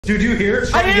Dude, you hear it?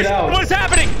 Try to get out. What is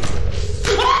happening?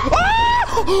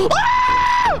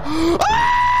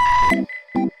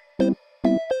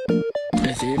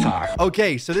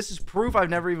 Okay, so this is proof I've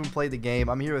never even played the game.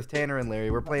 I'm here with Tanner and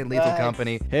Larry. We're playing Lethal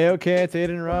Company. Hey, okay, it's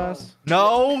Aiden Ross.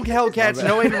 No, Hellcats,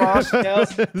 no Aiden Ross.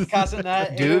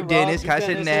 Dude, Dennis,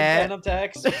 Casanat.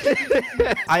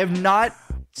 I have not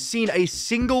seen a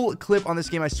single clip on this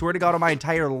game, I swear to God, on my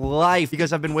entire life,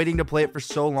 because I've been waiting to play it for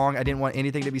so long. I didn't want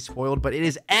anything to be spoiled, but it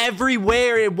is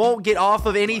everywhere. It won't get off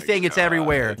of anything. It's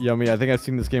everywhere. Yumi, I think I've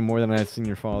seen this game more than I've seen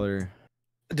your father.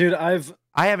 Dude, I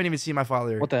haven't even seen my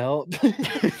father. What the hell?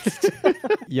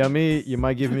 Yumi, you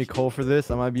might give me coal for this.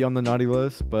 I might be on the naughty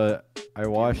list, but I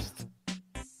watched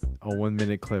a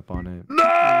 1-minute clip on it. No!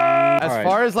 As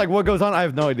far as like what goes on, I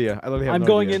have no idea. I literally have I'm no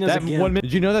going idea. in as a 1 minute.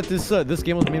 Did you know that this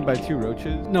game was made by 2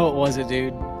 roaches? No, it wasn't,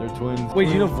 dude. They're twins. Wait,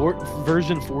 you know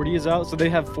version 40 is out, so they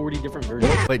have 40 different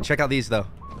versions. Wait, check out these though.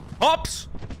 Oops!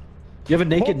 You have a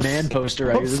naked man poster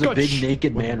right here. There's a big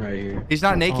naked man right here. He's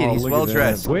not naked. He's well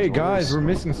dressed. Wait, guys, we're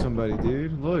missing somebody,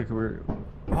 dude. Look, we're.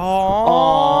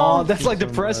 Oh, that's like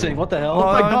depressing. What the hell?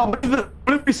 Oh my God!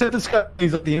 What if we said this guy?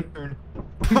 He's at the intern.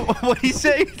 What'd he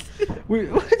say? What'd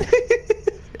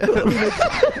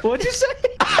you say?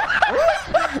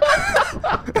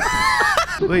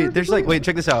 Wait, there's like, wait,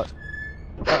 check this out.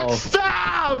 Uh-oh.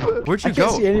 Stop! Where'd you I go?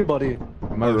 can't see anybody.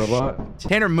 Am I a robot?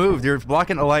 Tanner moved. You're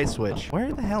blocking a light switch.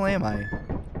 Where the hell am I?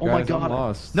 Oh my Guys, God. I'm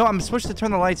lost. No, I'm supposed to turn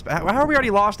the lights back. How are we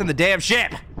already lost in the damn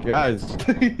ship? Guys,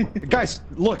 guys,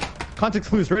 look. Context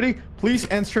clues. Ready? Please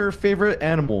answer favorite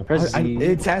animal.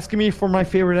 It's asking me for my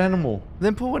favorite animal.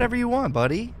 Then put whatever you want,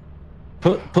 buddy.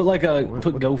 Put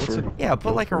gopher. Yeah,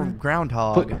 put like a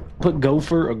groundhog. Put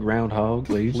gopher, a groundhog,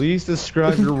 please. Please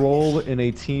describe your role in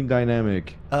a team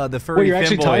dynamic. The furry Wait, you're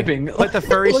actually femboy. typing. Put the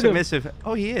furry Look at- submissive.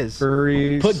 Oh, he is.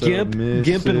 Furry. Put gimp and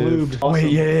lubed. Oh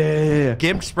wait, yeah.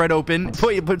 Gimp spread open.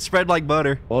 Put spread like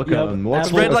butter. Welcome. Yep.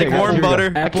 Spread like warm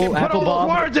butter. Apple bomb.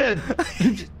 Words in.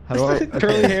 How do I?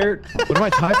 Curly hair. What am I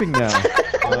typing now?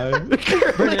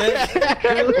 Brunette.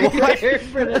 Curly hair.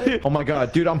 Brunette. Oh my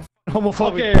God, dude, I'm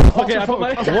homophobic. Okay, I put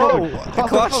my Whoa.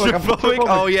 Claustrophobic.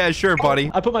 Oh yeah, sure,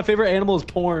 buddy. I put my favorite animal as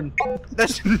porn.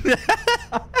 That's.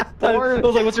 I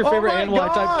was like, what's your favorite my animal? I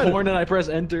God. typed porn and I press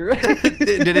enter.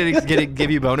 Did it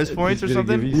give you bonus points or Did it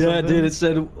something? give you Yeah, it did. It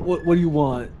said, what do you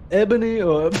want? Ebony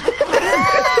or...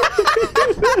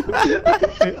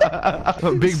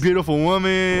 A big beautiful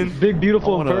woman. Big,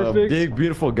 beautiful, and perfect. Big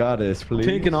beautiful goddess, please.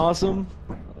 Pink and awesome.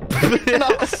 All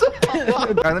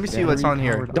right, let me see what's on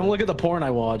here. Don't look at the porn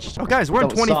I watched. Oh, guys, we're in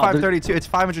Don't stop. 2532. It's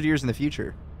 500 years in the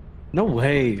future. No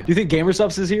way. Do you think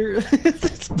GamerSubs is here?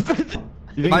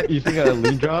 You think I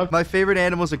lean drop? My favorite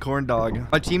animal is a corn dog.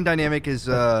 My team dynamic is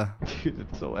Dude,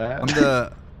 it's so ass. I'm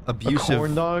the A abusive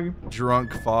corn dog?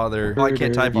 drunk father. Oh, I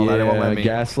can't type on that. It won't let me.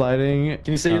 Gaslighting.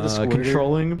 Can you say you're the squirter?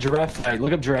 Controlling. Giraffe fight.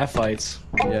 Look up giraffe fights.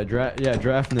 Yeah,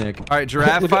 draft Nick. All right,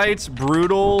 giraffe fights,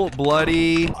 brutal,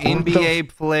 bloody, NBA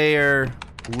player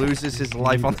loses his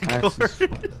life on the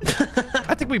court.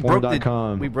 I think we broke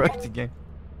the game.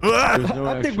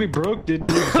 I think we broke it.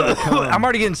 I'm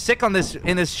already getting sick on this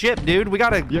in this ship, dude. We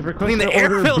gotta clean the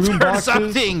air filter or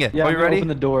something. Yeah, Are you ready? Open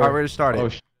the door. All right, we're ready to start it.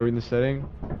 Oh, we're in the setting.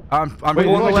 I'm Wait,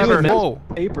 pulling the lever. no. Whoa.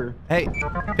 Paper. Hey,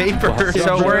 paper.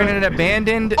 So we're in an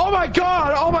abandoned. Oh my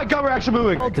god! Oh my god, we're actually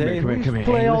moving! All day. Come here.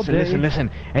 Play Hey, all listen.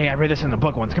 day. Hey, I read this in the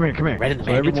book once. Come here. Read it in the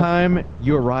So every manual. time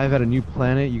you arrive at a new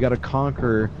planet, you gotta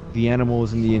conquer the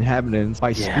animals and the inhabitants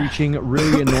by screeching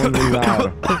really annoyingly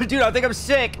loud. Dude, I think I'm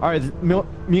sick. Alright,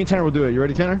 me and Tanner will do it. You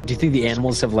ready, Tanner? Do you think the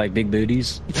animals have like big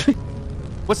booties?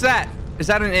 What's that? Is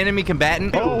that an enemy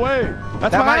combatant? Oh wait!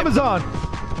 That's That my might- Amazon!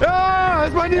 Ah!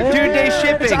 That's my new Two-day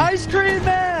shipping. It's ice cream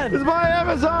man. It's my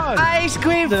Amazon! Ice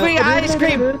cream, free ice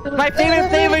cream. My favorite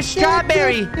flavor is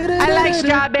strawberry. I like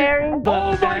strawberry.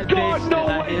 Oh my god, no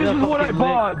way! This is what I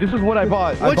bought! This is what I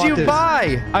bought! What'd you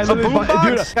buy? I A literally bought-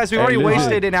 boombox? dude, Guys, we've already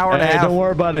wasted an hour and a Hey, half. don't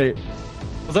worry about it.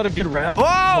 Was that a good rap?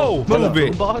 Whoa! Move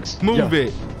it. Boombox? Move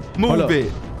it. Move up.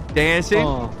 it.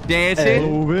 Dancing. Dancing. Hey.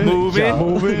 Moving.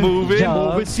 Moving.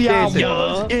 Moving. See, I Dancing.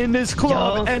 was in this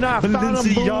club and I found a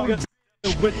boom.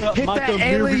 Hit that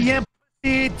alien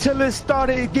pussy till it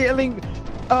started getting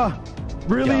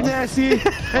really nasty.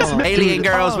 Alien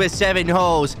girls with 7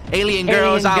 holes. Alien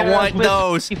girls, I want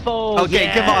those.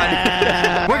 Okay, come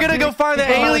on. We're gonna go find the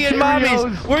alien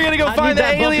mommies. We're gonna go find the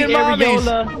alien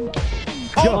mommies.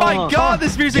 Oh my god,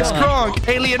 this music's crunk.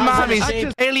 Alien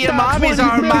mommies. Alien mommies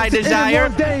are my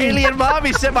desire. Alien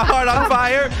mommies set my heart on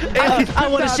fire. I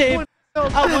want to shave.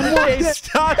 I want to shave.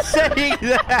 Stop saying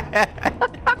that.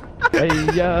 Hey,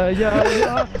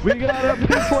 yeah. We gotta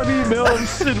pimp 20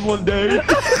 milfs in one day.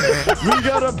 We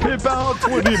gotta pimp out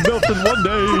 20 milfs in one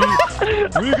day.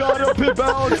 We gotta pimp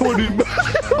out 20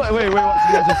 milfs. Wait.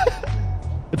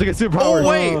 It's like a superpower. Oh,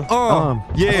 wait.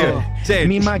 Yeah. Say it.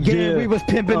 Me and my gang, we was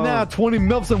pimping out 20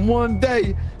 milfs in one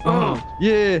day.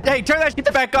 Yeah. Hey, turn that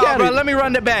shit back off, bro. Let me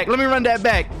run that back.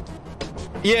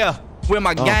 Yeah. With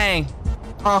my gang.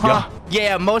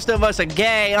 Yeah, most of us are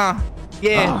gay.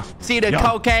 Yeah. See the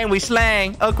cocaine we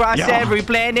slang across every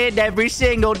planet every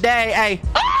single day. Hey.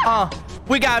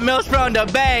 We got mills from the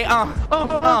Bay.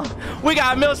 We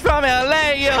got mills from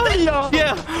LA.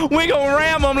 Yeah. We gon'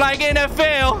 ram them like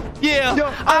NFL. Yeah.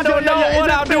 I don't know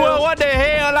what I'm doing. What the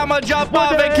hell? I'ma jump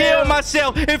off and kill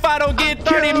myself if I don't get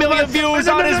 30 million views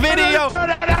on this video.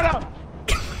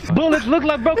 Bullets look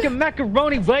like broken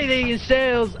macaroni waiting in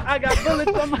shells. I got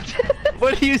bullets on my chest.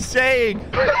 What are you saying?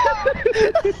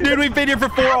 Dude, we've been here for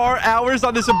 4 hours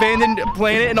on this abandoned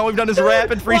planet, and all we've done is rap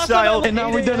and freestyle. And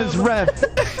all we've done is rap.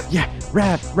 Yeah,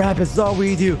 rap is all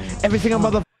we do. Every single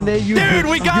motherfucking day you Dude,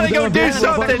 we gotta go do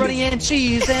something. Macaroni and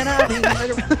cheese and I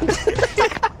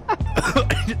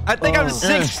think I'm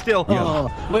sick still. Wait,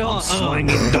 hold on.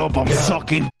 Slinging dope, I'm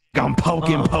sucking, I'm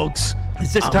poking pokes.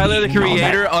 Is this Tyler, the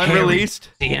Creator, unreleased?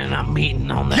 And I'm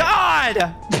eating on that. God!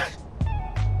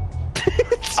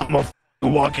 I'm a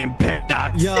walking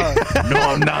paradox. Yeah. No,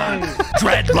 I'm not.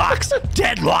 Dreadlocks,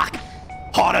 deadlock,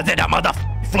 harder than a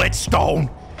Flintstone.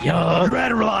 Yeah.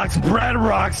 Bedrocks.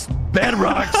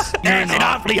 There's an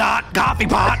awfully hot coffee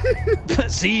pot.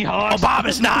 Seahawks.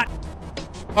 Obama's not.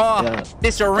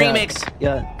 This a remix.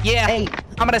 Yeah. Hey,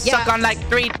 I'm gonna suck on like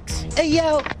 3. Hey,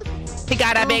 yo. He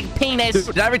got a big penis.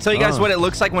 Did I ever tell you guys what it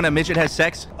looks like when a midget has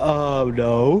sex? Oh,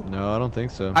 no. No, I don't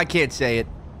think so. I can't say it.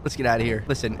 Let's get out of here.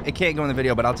 Listen, it can't go in the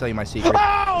video, but I'll tell you my secret.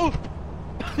 Oh!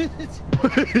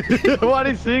 Why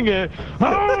did he sing it?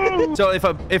 Oh! So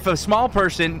if a small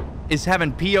person is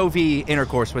having POV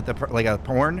intercourse with like a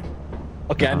porn.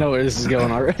 Okay, I know where this is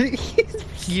going already.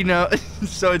 You know,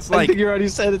 so it's I like. think you already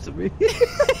said it to me.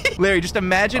 Larry, just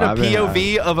imagine a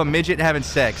POV of a midget having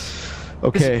sex.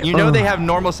 Okay. You know they have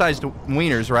normal-sized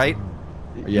wieners, right?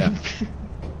 Yeah.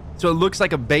 So it looks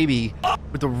like a baby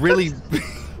with a really...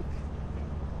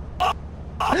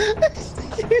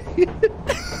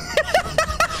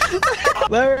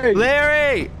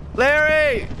 Larry!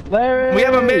 We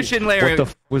have a mission, Larry. What the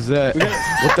f was that?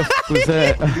 What the f was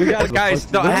that? Guys,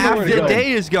 half the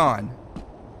day is gone.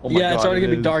 Oh yeah, it's already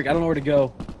gonna be dark. I don't know where to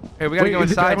go. Hey, we gotta go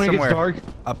inside somewhere.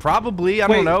 Probably. I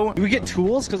don't know. Do we get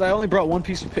tools? Because I only brought one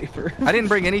piece of paper. I didn't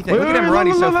bring anything. Look at him run.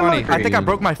 He's so funny. I think I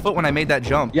broke my foot when I made that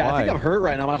jump. Yeah, I think I'm hurt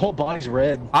right now. My whole body's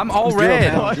red. I'm all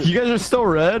red. You guys are still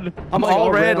red? I'm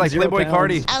all red like Playboy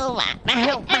Cardi. Oh, my leg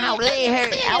hurt. Oh, my leg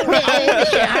hurt.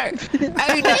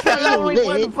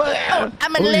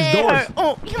 I'm a leg hurt.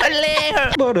 Oh, my leg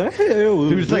hurt. What the hell?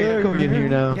 Dude, it's like echoing in here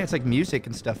now. Yeah, it's like music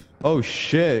and stuff. Oh,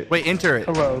 shit. Wait, enter it.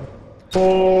 Hello.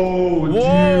 Oh,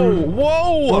 whoa, dude.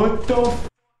 whoa. What the f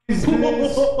is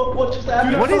this? What just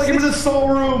happened? What is this? In the soul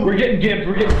room. We're getting gimped.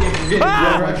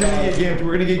 Ah! We're actually gonna get gimped.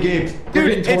 We're gonna get gimped.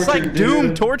 Dude, it's like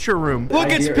Doom torture room. Look,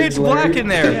 it's pitch black in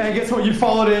there. Yeah, guess what? You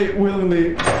followed it willingly,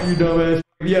 you dumbass.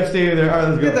 Yeah, stay there. All right,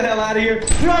 let's go. Get the hell out of here. We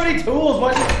don't have any tools.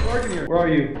 Why is it dark in here? Where are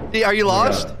you? Are you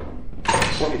lost?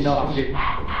 No, I'm good.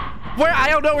 Where? I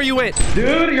don't know where you went.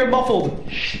 Dude, you're muffled.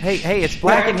 Hey, it's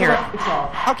black in here.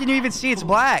 How can you even see it's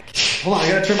black? Hold on, I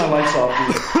gotta turn my lights off,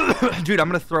 dude. Dude, I'm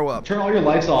gonna throw up. Turn all your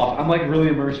lights off. I'm like really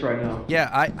immersed right now.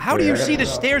 Yeah, how do you see the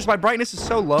stairs? My brightness is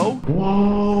so low.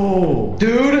 Whoa.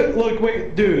 Dude, look,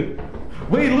 wait, dude.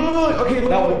 Wait, look. Okay,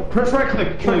 look. Press right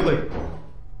click.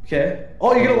 Okay.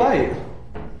 Oh, you get a light.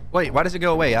 Wait, why does it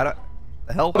go away? I don't...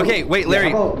 The hell? Okay, wait,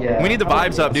 Larry. We need the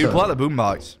vibes up, dude. Pull out the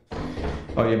boombox.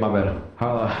 Oh, yeah, my bad.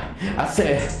 I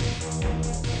said...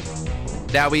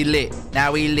 Now we lit.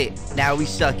 Now we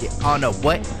suck it on a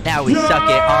what? Now we suck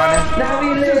it on a... Now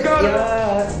we lit,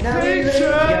 yeah. Now we lit,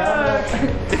 yeah.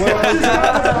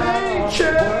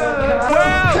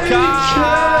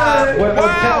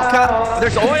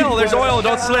 Welcome. There's oil.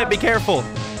 Don't slip. Be careful.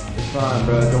 It's fine,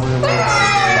 bro. Don't worry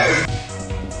about it.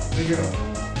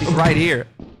 He's right here.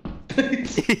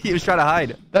 He was trying to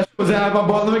hide. That's what's happening,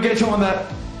 boy. Let me get you on that.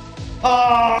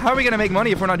 How are we gonna make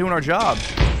money if we're not doing our job?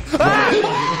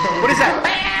 What is that?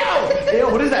 Ew,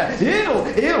 what is that? Ew.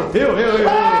 Do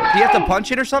you have to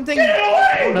punch it or something?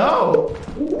 Oh, no.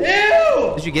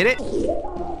 Ew! Did you get it?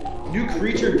 New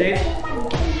creature date.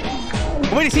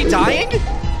 Wait, is he dying?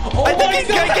 I think he's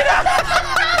gonna get out.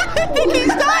 I think he's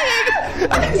dying.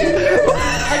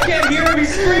 I can't hear him.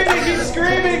 He's screaming. He's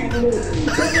screaming.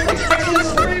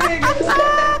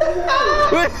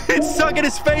 It's sucking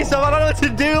his face up. I don't know what to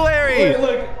do, Larry. Wait,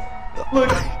 look.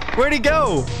 Look, where'd he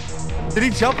go? Did he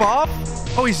jump off?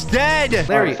 Oh, he's dead.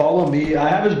 Larry, right, follow me. I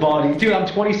have his body. Dude, I'm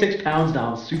 26 pounds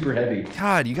now. I'm super heavy.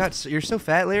 God, you're so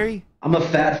fat, Larry. I'm a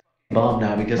fat bum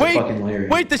now because of fucking Larry.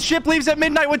 Wait, the ship leaves at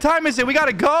midnight. What time is it? We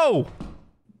gotta go.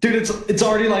 Dude, it's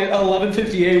already like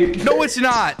 11:58. No, it's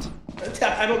not.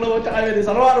 I don't know what time it is.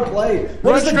 I don't know how to play.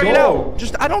 Run straight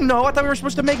out. I don't know. I thought we were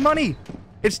supposed to make money.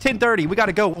 It's 10:30. We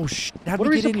gotta go. Oh shit! How do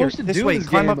we get in here? This way.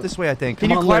 Climb up this way. I think.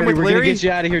 Can you climb with Larry? We're gonna get you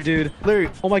out of here, dude.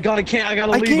 Larry. Oh my God, I can't. I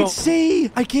gotta leave. I can't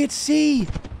see. I can't see.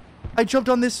 I jumped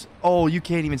on this. Oh, you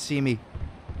can't even see me.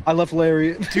 I left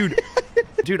Larry.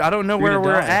 Dude, I don't know where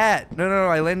we're at. No.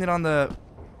 I landed on the.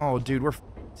 Oh, dude,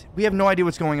 we have no idea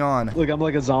what's going on. Look, I'm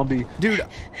like a zombie. Dude,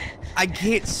 I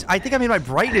can't. I think I made my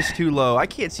brightness too low. I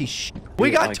can't see shit. We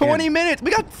got 20 minutes.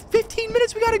 We got 15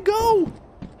 minutes. We gotta go.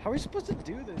 How are we supposed to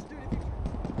do this, dude?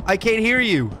 I can't hear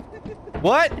you.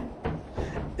 What?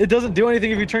 It doesn't do anything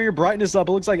if you turn your brightness up.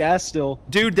 It looks like ass still.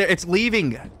 Dude, it's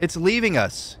leaving. It's leaving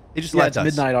us. It just left us.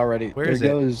 It's midnight already. Where is it?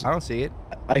 Goes. I don't see it.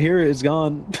 I hear it. It's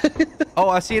gone. Oh,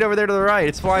 I see it over there to the right.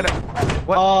 It's flying up.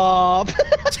 What?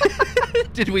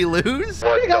 Did we lose?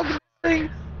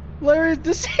 Larry,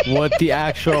 this. What the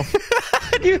actual?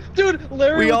 Dude,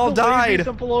 Larry. We all died.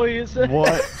 Employees.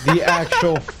 What the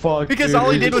actual fuck? Because all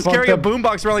he did was carry a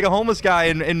boombox around like a homeless guy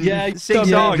and sing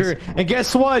songs. And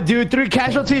guess what, dude? 3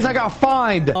 casualties. I got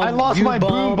fined. I lost my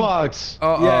boombox.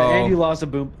 Yeah, and you lost a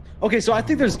boom. Okay, so I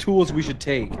think there's tools we should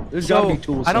take. There's gotta be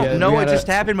tools. I don't know what just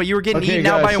happened, but you were getting eaten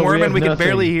out by a worm and we could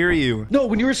barely hear you. No,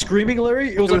 when you were screaming,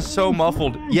 Larry, it was so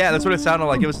muffled. Yeah, that's what it sounded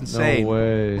like. It was insane. No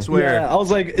way. I swear. Yeah, I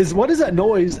was like, what is that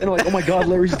noise? And I'm like, oh my God,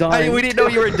 Larry's dying. We didn't know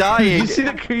you were dying. Did you see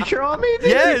the creature on me, dude?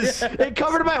 Yes. It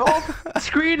covered my whole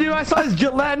screen, dude. I saw his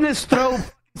gelatinous throat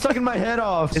sucking my head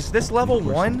off. Is this level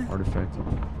 1? Artifact.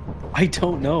 I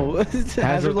don't know.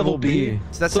 Hazard level B.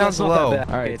 So that sounds low. All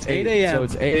right, it's 8 a.m. So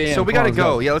it's 8 a.m. So we gotta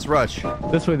go. Yeah, let's rush.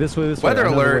 This way. Weather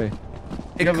alert.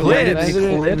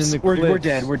 Eclipse. We're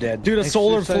dead. We're dead. Dude, a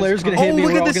solar flare's gonna hit me. Oh,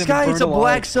 look at the sky. It's a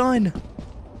black sun.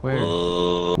 Where?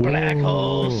 Oh, black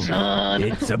hole sun.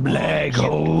 It's a black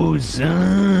hole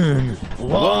sun.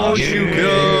 Won't you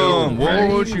come?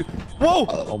 Won't you? Whoa!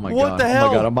 Oh my God! What the hell? Oh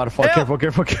my God! I'm about to fall.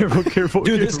 Careful!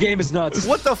 Dude, this game is nuts.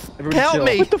 What the? Help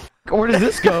me! What the? Where does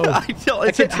this go?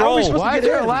 It's a troll. Why is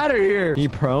there a ladder here? He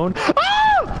prone?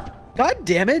 God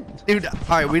damn it! Dude, all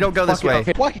right, we don't go this way.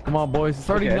 Okay. Come on, boys. It's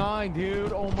already 9,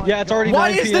 dude. Oh my God. Yeah, it's already 9 Why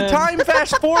is the time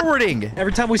fast forwarding?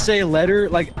 Every time we say a letter,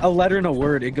 like a letter and a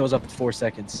word, it goes up 4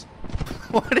 seconds.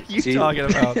 What are you talking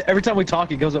about? Every time we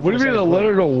talk, it goes up. What do you mean a letter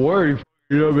and a word?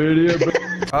 You idiot.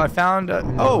 I found.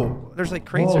 There's like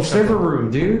crates or something. Server room,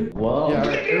 dude. Whoa.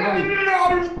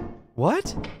 Yeah,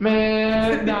 what?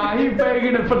 Man, nah, he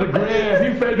faking it for the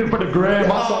gram. He faking it for the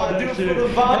gram. I saw that shit.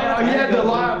 Yeah, he had the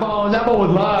live on. That one was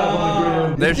live on the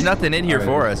gram. There's nothing in here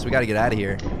for us. We gotta get out of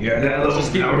here. Yeah, let's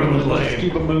just keep it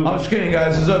moving. I'm just kidding,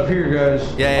 guys. It's up here,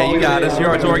 guys. Yeah, you got us. You're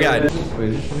our tour guide. Wait,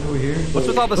 is this over here? What's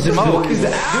with all the smoke? Dude,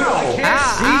 I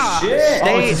can't see shit.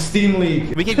 Stay. It's a steam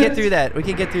leak. We can get through that.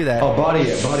 Oh, body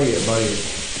it.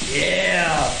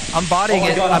 Yeah. I'm bodying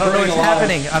it. I don't know what's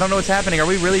happening. I don't know what's happening. Are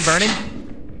we really burning?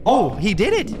 Oh, he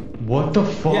did it. What the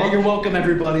fuck? Yeah, you're welcome,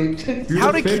 everybody.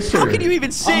 How can you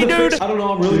even see, dude? I don't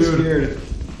know. I'm really scared.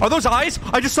 Are those eyes?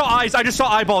 I just saw eyes. I just saw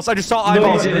eyeballs. I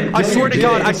didn't. I swear to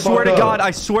God. I swear to God. I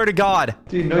swear to God.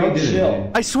 Dude, no, you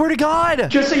didn't. I swear to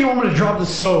God. Just say you want me to drop the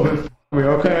soap and me,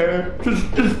 okay? Just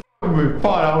me.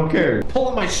 Fine, I don't care. Pull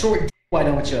on my short. Why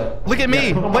don't you? Look at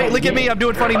me. Wait, look at me. I'm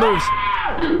doing funny moves.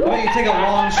 Why don't you take a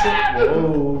long short?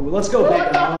 Whoa. Let's go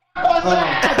back.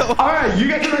 Alright, you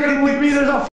guys are gonna believe me. There's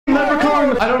a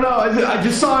leprechaun. I don't know. I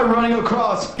just saw it running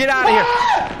across. Get out of here.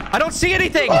 I don't see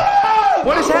anything.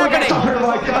 What is happening?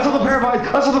 I saw the pair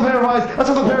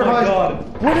of eyes.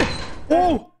 What?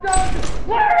 Whoa.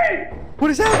 Larry!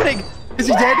 What is happening? Is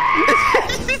he dead?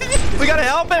 We gotta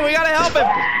help him. We gotta help him.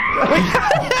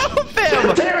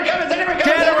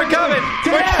 Tanner, we're coming.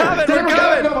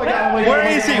 Where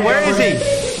is he?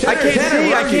 I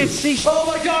can't see. Oh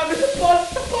my God, this is fun.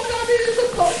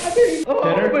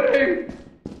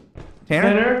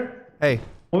 Tanner? Hey.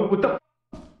 What the?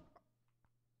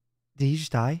 Did he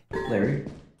just die? Larry?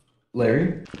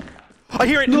 I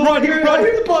hear it. No, Run. I hear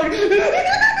the bug.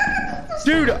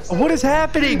 Dude, what is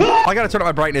happening? I gotta turn up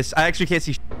my brightness. I actually can't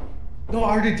see. No,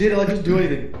 I already did it. I just do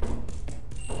anything.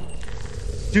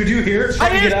 Dude, do you hear it? I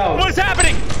hear it. What is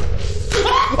happening?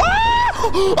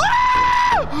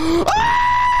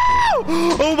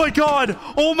 Oh my God.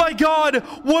 Oh my God.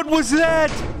 What was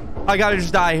that? I gotta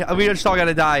just die. We just all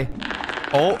gotta die.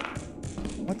 Oh.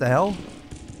 What the hell?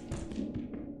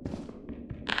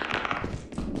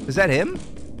 Is that him?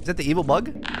 Is that the evil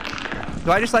bug?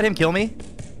 Do I just let him kill me?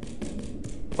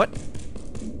 What?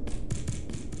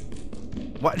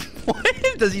 What? What?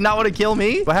 Does he not want to kill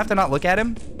me? Do I have to not look at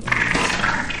him?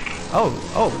 Oh.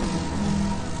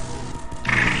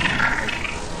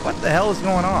 What the hell is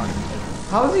going on?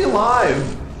 How is he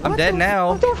alive? I'm dead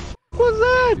now. What the f was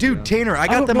that? Dude, Tanner, I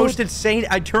got the most insane.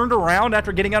 I turned around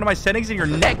after getting out of my settings and your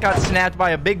neck got snapped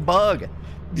by a big bug.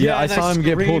 Yeah, I saw him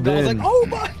get pulled in. I was like, oh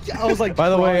my! I was like, by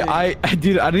the way, I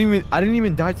didn't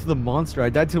even die to the monster. I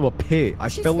died to a pit. I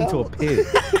fell into a pit.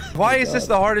 Why is this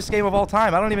the hardest game of all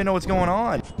time? I don't even know what's going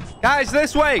on. Guys,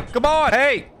 this way. Come on.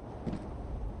 Hey.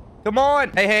 Come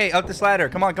on. Hey, up this ladder.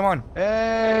 Come on.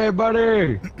 Hey,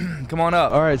 buddy. Come on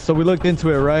up. All right, so we looked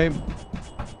into it, right?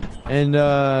 And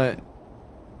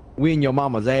we in your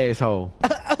mama's asshole.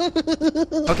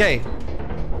 Okay.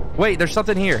 Wait, there's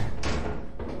something here.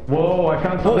 Whoa, I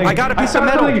found something. I got a piece of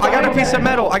metal. I got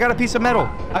a piece of metal.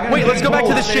 Wait, let's go back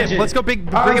to the ship. Let's go bring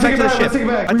it back to the ship.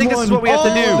 I think this is what we have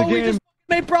to do. We just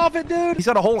made profit, dude. He's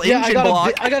got a whole engine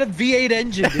block. I got a V8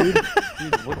 engine, dude.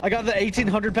 I got the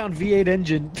 1,800-pound V8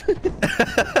 engine.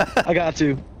 I got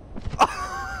to.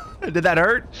 Did that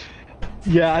hurt?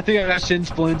 Yeah, I think I got shin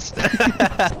splints.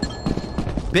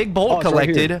 Big bolt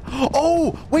collected. Right,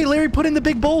 oh, wait, Larry put in the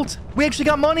big bolt. We actually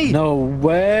got money. No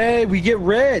way. We get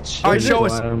rich. All right, show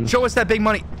us that big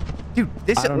money. Dude,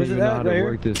 this I don't even know how to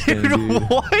work this thing, dude.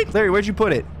 What? Larry, where'd you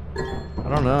put it? I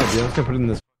don't know, dude. I'm just gonna put it in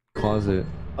this closet.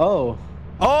 Oh.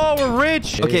 Oh, we're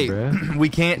rich. Hey, okay, bruh. we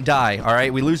can't die, all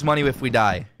right? We lose money if we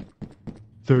die.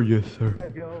 Sir, yes, sir.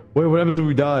 Wait, what happens if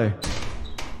we die?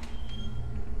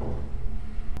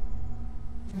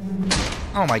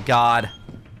 Oh, my God.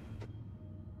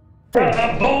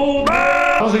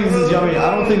 I don't think this is yummy.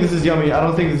 I don't think this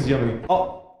is yummy.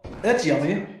 Oh, that's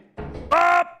yummy.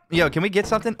 Yo, can we get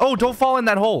something? Oh, don't fall in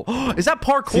that hole. Is that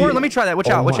parkour? Let me try that. Watch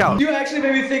out. You actually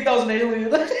made me think that was an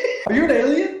alien. Are you an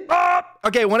alien?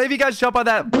 Okay, one of you guys jump on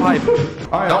that pipe.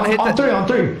 All right, don't hit on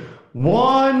three.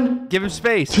 1. Give him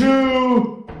space.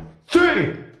 2,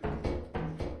 3.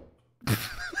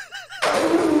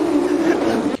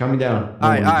 Count me down. All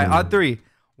right, on 3.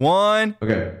 1.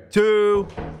 Okay. 2.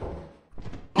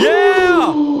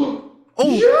 Yeah! Oh,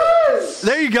 yes!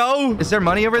 There you go. Is there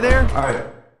money over there? All right.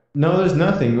 No, there's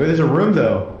nothing. Wait, there's a room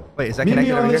though. Wait, is that Meet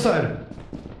connected me on over this here? side.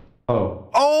 Oh.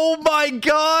 Oh my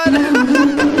God!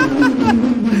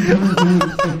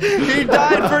 He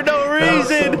died for no reason.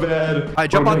 That was so bad. All right,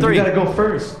 jump on 3. You gotta go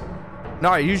first. No,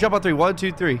 all right, you jump on 3. 1,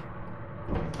 2, 3.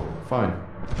 Fine.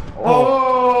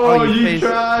 Oh, you face.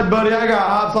 tried, buddy. I got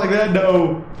hops like that.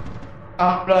 No.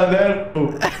 Hop like that.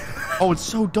 No. Oh, it's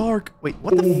so dark. Wait,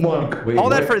 what the? Wait, all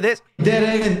that for this? Dead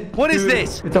end. What is Dude,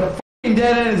 this? It's a f***ing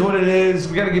dead end is what it is.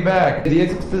 We gotta get back. The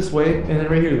exit's this way, and then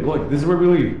right here. Look, this is where we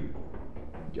leave.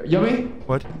 Yummy?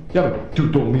 What? Yummy.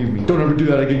 Dude, don't leave me. Don't ever do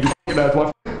that again. You f***ing ass.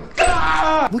 What?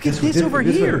 Ah! Look at this over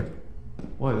here.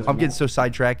 What? I'm getting so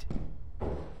sidetracked.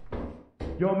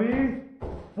 Yummy?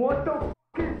 What the f***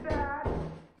 is that?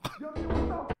 Yummy, what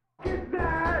the f*** is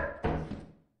that?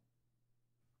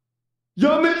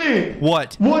 Yummy!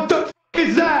 What? What the f***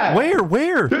 is that?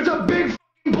 Where? There's a big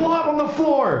f***ing blob on the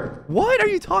floor. What are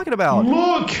you talking about?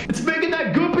 Look! It's making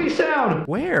that goopy sound.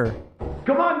 Where?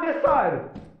 Come on this side.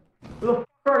 Where the f***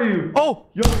 are you? Oh!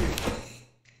 Yummy.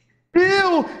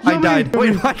 Ew! I died.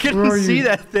 Wait, I couldn't see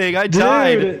that thing. I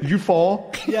died. Did you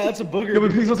fall? Yeah, that's a booger. Yummy,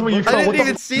 please don't tell me you fell. I What didn't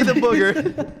the even see the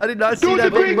booger. I did not see Dude,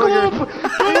 that the big green booger. globe!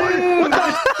 Dude, what the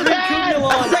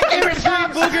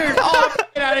booger. Oh,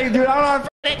 get out of here, dude. I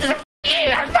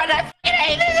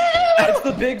That's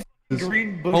the big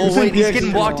green booger. Oh wait, he's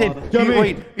getting blocked in. Yummy.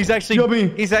 Wait, he's actually locked.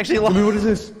 Yummy, what is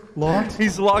this? Locked?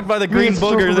 He's locked by the green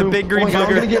booger, the big green oh my God, I'm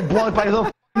gonna booger. get blocked by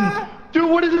the Dude,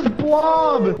 what is this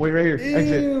blob? Wait, right here.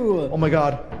 Exit. Oh my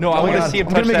God. No, I want to see him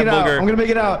touch that booger. I'm gonna make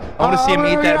it out. I want to see him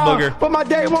eat that booger. But my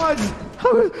day ones.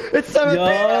 It's 7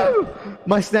 p.m.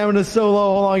 My stamina's so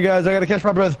low. Hold on, guys. I gotta catch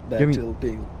my breath.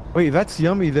 Wait, that's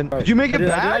yummy. Then did you make it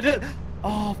back? I did.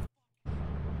 Oh.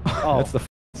 That's the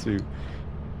suit.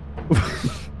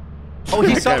 Oh,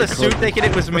 he saw the suit thinking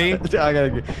it was me. I gotta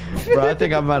get, bro. I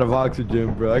think I'm out of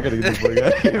oxygen, bro. I gotta get this booger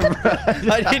out of here,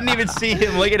 bro. I didn't even see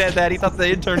him looking at that. He thought the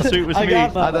intern suit was me. I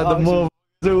thought the move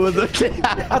was a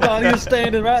I thought he was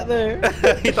standing right there.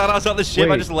 He thought I was on the ship.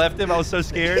 Wait. I just left him. I was so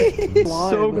scared. It's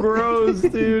so gross,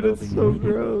 dude. It's so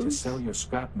gross. To sell your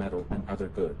scrap metal and other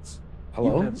goods.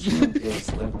 Hello? You have 0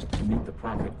 days left to meet the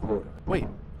profit quota. Wait.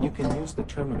 You can use the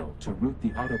terminal to route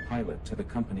the autopilot to the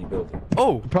company building.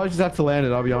 Oh, Probably just have to land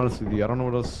it. I'll be honest with you. I don't know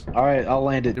what else. All right, I'll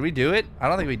land it. did we do it? I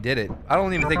don't think we did it. I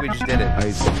don't even think we just did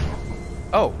it.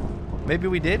 Oh, maybe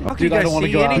we did. How can Dude, you I guys don't wanna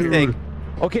see go out. anything?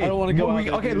 Okay. I don't want to go out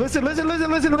there, Okay, dude.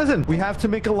 listen. We have to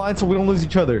make a line so we don't lose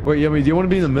each other. Wait, Yummy, do you want to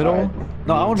be in the middle? Right.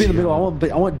 No, I want to be in the middle. I want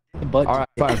the butt. All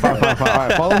right, fine. All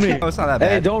right, follow me. Oh, it's not that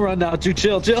bad. Hey, don't run now. Dude,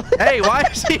 chill. Hey, why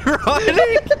is he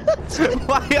running?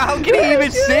 Why? How can he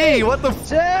even see? What the?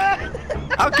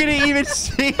 How can he even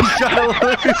see? He's trying to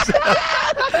lose.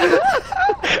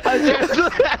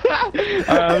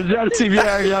 I'm trying to see if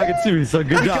y'all can see me. So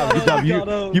good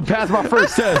job. You passed my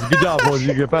first test. Good job, boys.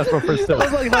 You passed my first test.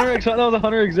 That was like Hunter. That was a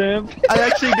Hunter exam. I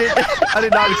actually did. I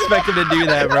did not expect him to do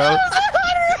that, bro.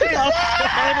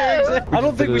 I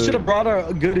don't think we should have brought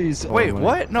our goodies. Wait,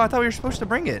 what? No, I thought we were supposed to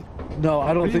bring it. No,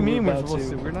 I don't What do you think mean we're we're about supposed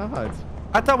to? to. We're not.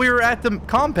 I thought we were at the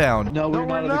compound. No, we're not.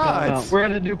 we're At the compound. We're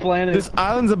at a new planet. This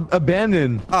island's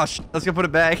abandoned. Oh, let's go put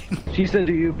it back. She said,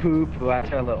 "Do you poop?" Well, I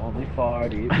tell her only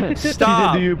farting.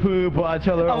 Stop. Do you poop? Well, I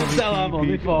tell her I'm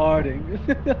only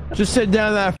farting. Just sit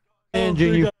down that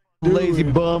engine, you lazy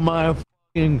bum. My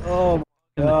fucking Oh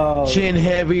my god. chin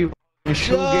heavy.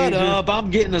 Shut up! I'm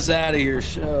getting us out of here.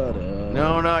 Shut up.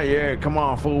 No, not yet. Come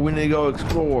on, fool. We need to go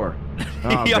explore.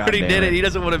 Oh, He already did it. He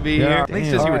doesn't want to be here. I think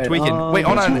it's just you were Alright, tweaking. Wait,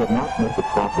 hold on.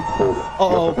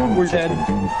 Uh-oh, we're dead.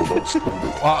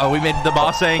 Uh-oh, we made the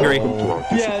boss angry.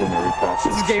 Yeah,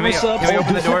 this game is up. Can we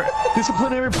open the door?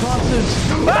 Disciplinary process.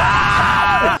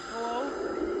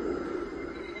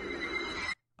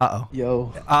 Uh-oh.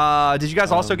 Yo. Did you guys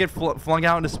also get flung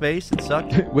out into space? It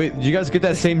sucked. Wait, did you guys get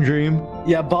that same dream?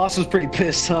 Yeah, boss was pretty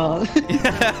pissed, huh?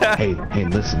 Hey,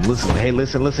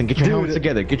 listen. Get your helmets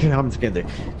together.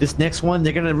 This next one,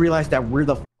 they're gonna realize that we're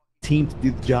the team to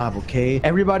do the job, okay?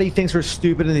 Everybody thinks we're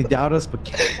stupid and they doubt us, but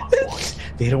guess what, boys?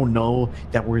 They don't know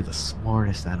that we're the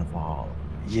smartest out of all.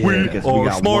 Yeah, because we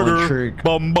got one trick.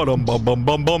 Bum, bum, bum, bum,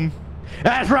 bum, bum.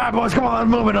 That's right, boys. Come on,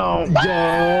 moving on.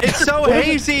 Yo. It's so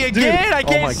hazy again. I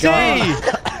can't see.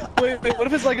 Wait, what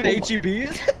if it's like an HEB? You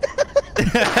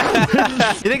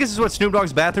think this is what Snoop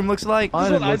Dogg's bathroom looks like? This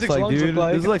is what Isaac's lungs look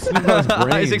like. This is like Snoop Dogg's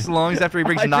brain. Isaac's lungs after he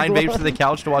brings Isaac's 9 vapes lungs. to the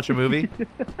couch to watch a movie.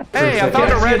 Hey, I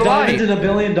found a Okay, red light. $1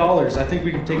 billion. I think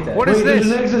we can take that. What is There's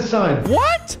this? an exit sign.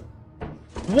 What?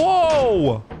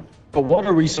 Whoa! But what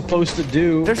are we supposed to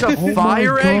do? There's a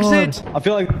fire exit? I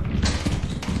feel like.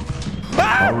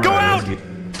 Ah! Go out!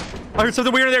 I heard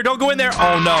something weird in there. Don't go in there.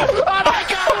 Oh, no.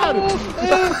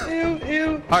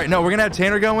 Ew. All right, no, we're going to have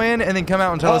Tanner go in and then come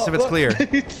out and tell us if it's clear.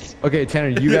 Okay, Tanner,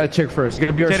 you gotta check first. You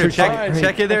gotta be our Tanner, search-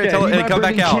 check in there and, Okay. and then come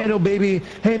back out. Channel, baby.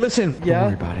 Hey, listen. Yeah? Don't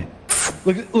worry about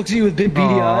it. Looks at you with big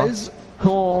beady Aw. eyes,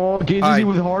 Oh, gauges All right. you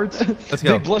with hearts. Let's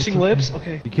go. big blushing lips.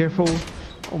 Okay. Be careful.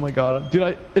 Oh my god,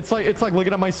 dude! It's like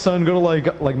looking at my son go to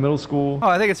like middle school. Oh,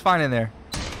 I think it's fine in there.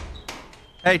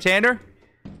 Hey, Tanner?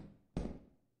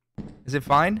 Is it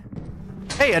fine?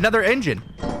 Hey, another engine.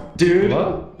 Dude,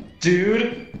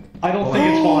 I don't think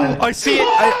it's fine. I see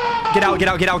it. Get out.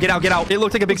 It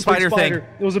looked like a big spider thing. It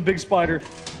was a big spider.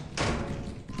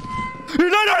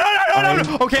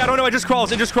 No. Okay, I don't know. It just crawls.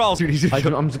 Dude,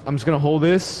 I'm just gonna hold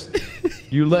this.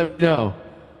 You let me know.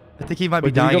 I think he might be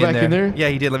Wait, did he dying go back in there? Yeah,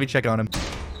 he did. Let me check on him.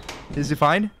 Is it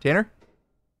fine, Tanner?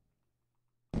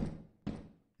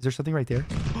 Is there something right there?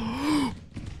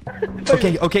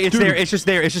 Okay, it's Dude. there. It's just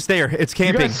there. It's You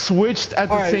camping. guys switched at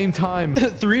the All right. same time.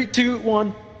 3, 2,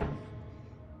 1.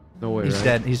 No way. He's right?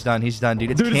 dead. He's done,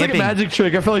 dude. It's Dude, it's like a camping. magic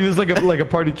trick. I feel like this is like a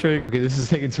party trick. Okay, this is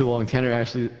taking too long. Tanner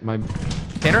actually,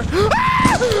 Tanner?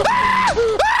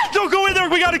 Don't go in there.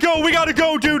 We gotta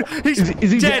go, dude. He's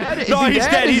Is he dead. dead? Is No, he he's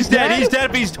dead? dead. He's He's dead. dead? He's dead.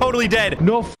 But he's totally dead.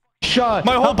 no shot.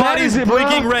 My whole How bad body is it, bro?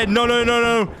 blinking red. No.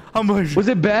 I'm bleeding. Was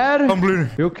it bad? I'm bleeding.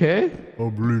 You okay? I'm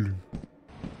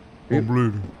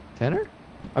bleeding. Tanner?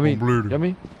 I mean, bleeding.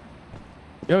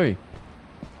 Yummy.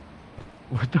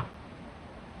 What the?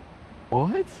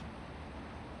 What?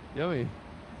 Yummy.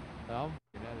 I'm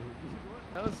getting out of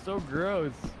here. That was so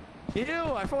gross. Ew,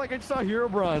 I felt like I just saw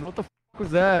Herobrine. What the was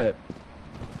that?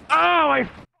 Oh, my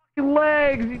fucking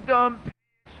legs, you dumb.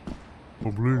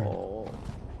 I'm bleeding. Oh.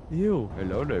 Ew.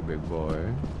 Hello there, big boy.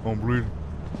 I'm bleeding.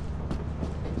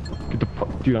 Get the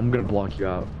fuck, dude. I'm gonna block you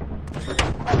out.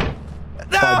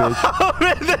 No! Bye, bitch.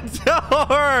 Open the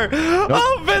door!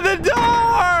 Open the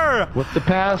door! What's the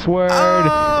password?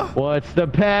 Oh. What's the Oh,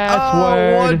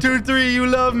 password? 1, 2, 3, you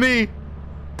love me.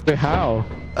 How?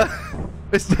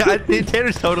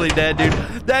 Tanner's totally dead, dude.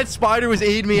 That spider was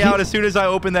eating me out as soon as I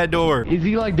opened that door. Is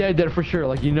he like dead for sure?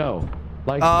 Like you know?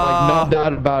 Like no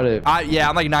doubt about it. Yeah,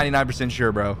 I'm like 99%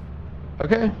 sure, bro.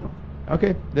 Okay.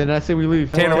 Okay. Then I say we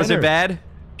leave. Tanner, was it bad?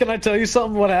 Can I tell you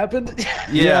something? What happened?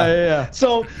 Yeah.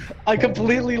 So I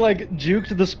completely like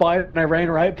juked the spider and I ran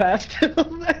right past him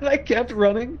and I kept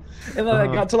running. And then I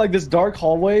got to like this dark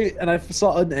hallway and I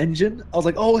saw an engine. I was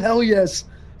like, oh hell yes.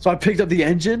 So I picked up the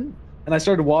engine and and I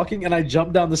started walking, and I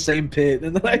jumped down the same pit,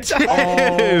 and then I died.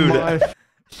 Oh my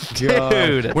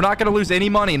Dude, we're not gonna lose any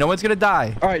money. No one's gonna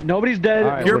die. All right, nobody's dead.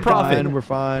 All right, You're we're profit. Fine, we're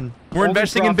fine. We're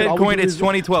investing in Bitcoin. It's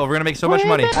 2012. We're gonna make so much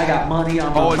money. I got money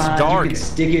on my Oh, it's mind. dark. You can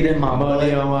stick it in my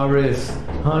Money on my wrist.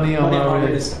 Honey on my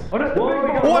wrist. Oh,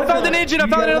 I found an engine. I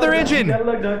found another engine.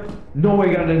 No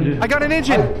way, got an engine. I got an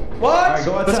engine. What? All right,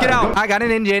 go outside. Let's get out. Go. I got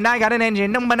an engine. I got an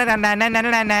engine. I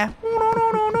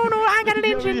got an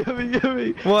engine.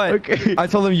 Yummy. What? Okay. I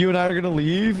told him you and I are gonna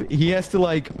leave. He has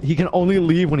to he can only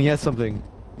leave when he has something.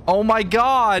 Oh my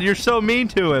God, you're so mean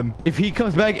to him. If he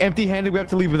comes back empty-handed, we have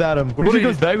to leave without him. If he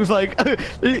comes back, he's like,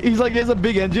 he has a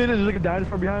big engine and there's like a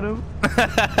dinosaur behind him.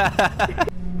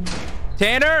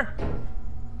 Tanner?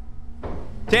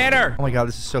 Tanner! Oh my God,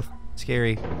 this is so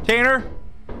scary. Tanner?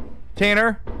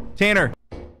 Tanner? Tanner?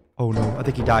 Oh no, I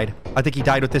think he died. I think he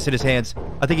died with this in his hands.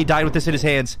 I think he died with this in his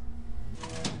hands.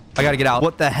 I gotta get out.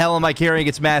 What the hell am I carrying?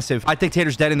 It's massive. I think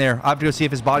Tanner's dead in there. I have to go see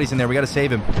if his body's in there. We gotta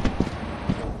save him.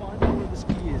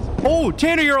 Oh,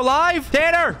 Tanner, you're alive?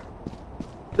 Tanner!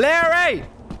 Larry!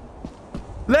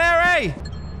 Larry!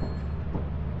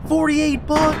 48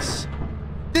 bucks!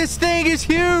 This thing is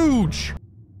huge!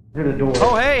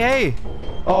 Oh, hey!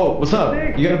 Oh, what's up?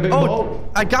 You got a big bolt?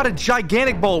 Oh, I got a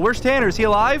gigantic bolt. Where's Tanner? Is he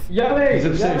alive? Yummy. He's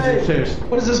upstairs.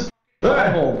 What is this?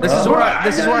 This is where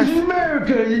This is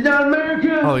America. You're not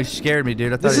America. Oh, he scared me,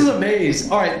 dude. I thought This is a maze.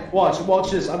 All right,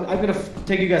 watch this. I'm gonna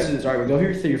take you guys through this. All right, we go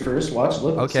here through first. Watch,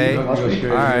 look. Okay. See, watch me.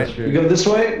 All right. We go this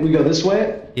way. We go this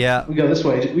way. Yeah. We go this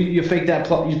way. You fake that.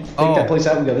 You fake that place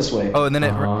out. We go this way. Oh, and then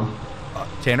it...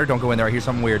 Tanner, don't go in there. I hear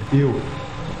something weird. Ew.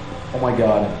 Oh my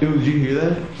God. Dude, did you hear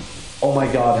that? Oh my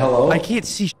God. Hello. I can't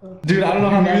see... Dude, I don't know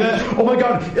how Did you hear that? Oh my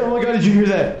God. Did you hear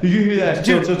that? Did you hear that?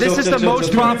 Dude, this is the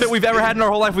most profit we've ever had in our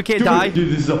whole life. We can't die.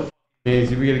 Dude, this is a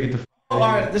amazing. We gotta get the All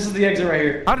right, this is the exit right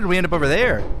here. How did we end up over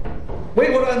there?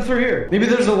 Wait, what went through here? Maybe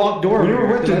there's a locked door. We never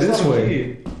went through this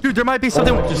way. Dude, there might be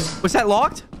something... Was that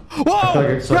locked?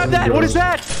 Whoa! Grab that! What is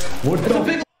that? What the?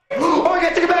 big... Oh my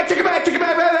God! Take it back!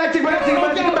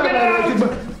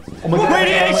 Oh my God!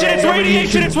 Radiation! It's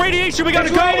radiation! It's radiation! We gotta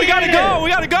go! We gotta go! We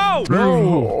gotta go!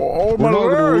 Oh my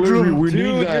Lord! We Dude,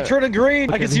 need you're that. turning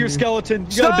green. I can see your skeleton.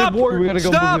 You got a Stop! big wart. We gotta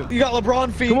go. Stop! You got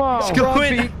LeBron feet. Come on. LeBron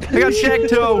feet. I got Shaq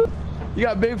toe. You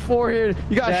got big forehead.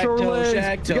 You got Shaq short toe, legs.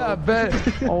 Shaq toe. You got bet.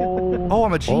 Oh. Oh,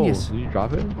 I'm a genius. Did you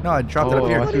drop it? No, I dropped it up I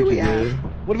here. see what you did.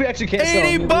 What if we actually can't sell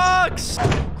 80 them? bucks!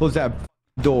 Close that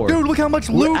door. Dude, look how much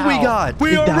loot we got.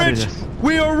 We are rich.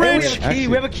 We are Hey, rich.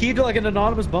 we have a key to like an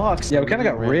anonymous box. Yeah, we kind of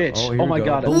got rich. Oh, Oh, here my we go.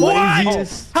 God. The What?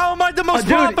 laziest. How am I the most Dude,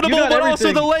 you profitable, got but also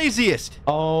everything. the laziest?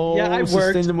 Oh, Yeah, I sustain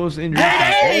worked. the most injuries.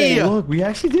 Hey! Oh, look, we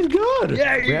actually did good.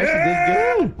 Yeah, we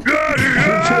actually did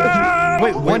good.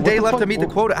 Wait, one what day the left fuck? to meet the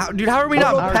quota. Dude, how are we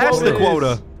not our past the quota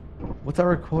is- quota? What's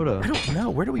our quota? I don't know.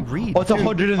 Where do we read? Oh, it's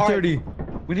 130.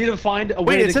 We need to find a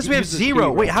way Wait, it to says we have use this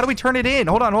 0. key. Wait, how do we turn it in?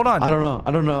 Hold on. I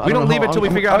don't know. We don't leave it till we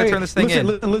figure out how to turn this thing in.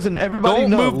 Listen, everybody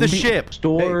Don't know. move the ship.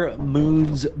 Store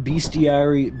Moon's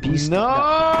bestiary.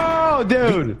 No,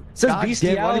 dude. It says God damn,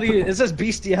 bestiality. why do you It says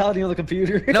bestiality on the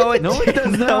computer. No, it No, it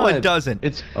does No, not. it doesn't.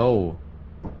 It's oh.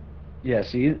 Yeah,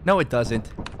 see? No, it doesn't.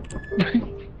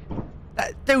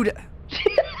 Dude.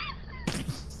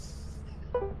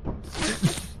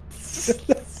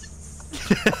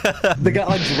 They got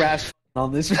like giraffes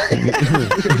on this.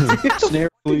 Snare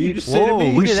fleet. Whoa,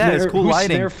 look at that. It's cool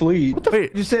lighting. Snare fleet. What the Wait,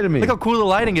 fuck did you say to me? Look how cool the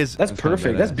lighting is. That's not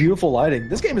perfect. badass. That's beautiful lighting.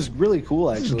 This game is really cool,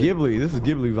 This is actually. Ghibli. This is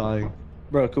Ghibli vibe.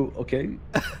 Bro, cool. Okay.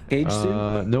 Cage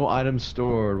suit. No items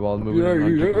stored while moving.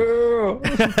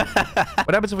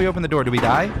 What happens if we open the door? Do we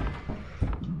die?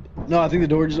 No, I think the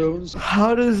door just opens.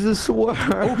 How does this work?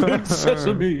 Open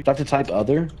sesame. Do I have to type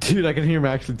other? Dude, I can hear him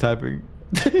actually typing.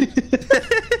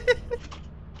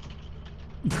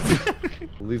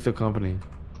 Leave the company.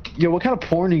 Yo, what kind of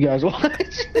porn you guys watch?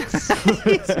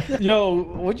 Yo,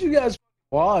 what you guys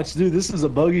watch? Dude, this is a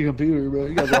buggy computer, bro.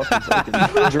 You guys watch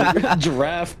fucking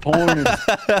giraffe porn.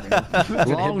 And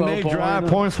Long hippo neck, porn, dry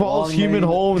porn swallows long human neck.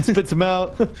 whole and spits him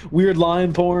out. Weird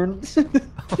lion porn.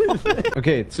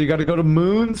 Okay, so you got to go to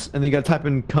Moons and then you got to type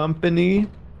in company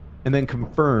and then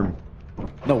confirm.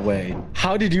 No way.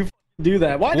 How did you do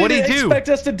that? Why did What'd you he do? expect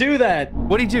us to do that?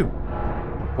 What do you do?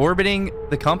 Orbiting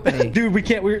the company. Dude, we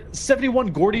can't. We're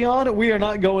 71 Gordion. We are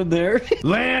not going there.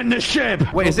 Land the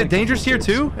ship! Wait, is it dangerous here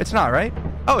too? It's not, right?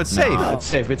 Oh, it's safe. Nah, it's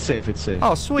safe, it's safe, it's safe.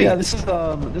 Oh, sweet. Yeah, this is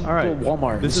All right.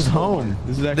 Walmart. This is home.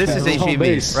 This is actually This is home HEB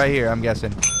base. right here, I'm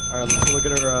guessing. Alright, let's look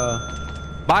at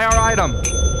our Buy our item.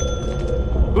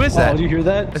 Who is that? Oh, do you hear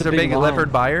that? Is It's there a big lion.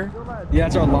 leopard buyer? Yeah,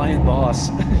 it's our lion boss.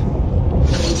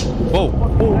 Whoa.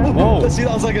 Whoa. See,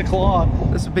 that was like a claw.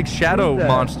 That's a big shadow that?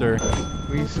 monster.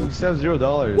 We still have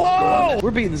 $0. Whoa!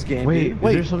 We're beating this game. Wait, dude.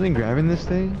 is there something grabbing this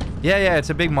thing? Yeah, it's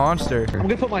a big monster. I'm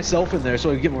gonna put myself in there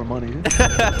so I can get more money.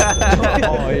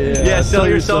 Oh yeah. Yeah, sell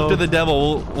yourself to the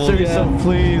devil. Sell yourself,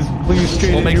 please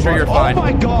straight. We'll make sure you're fine. Oh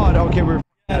my God. Okay, we're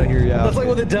out of here. Yeah. That's like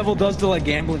what the devil does to like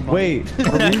gambling money. Wait,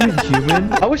 are we even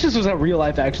human? I wish this was how real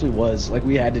life actually was. Like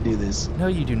we had to do this. No,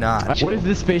 you do not. What if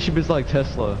this spaceship is like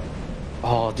Tesla?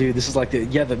 Oh, dude, this is like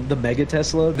the mega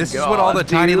Tesla. This is what all the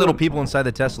tiny little people inside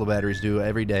the Tesla batteries do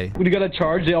every day. When you gotta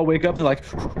charge, they all wake up and like.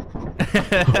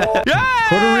 $1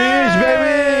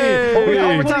 baby! Oh, we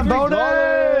got overtime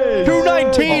bonus!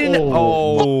 219.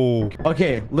 Oh.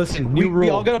 Okay, listen. New rule. we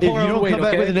all gotta if pull you our own don't weight, come back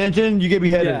okay? with an engine, you get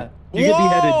beheaded. Yeah. You get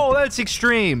beheaded. Whoa, that's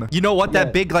extreme. You know what? That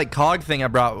Yeah. big like cog thing I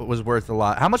brought was worth a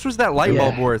lot. How much was that light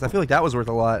bulb worth? I feel like that was worth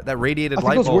a lot. That radiated I think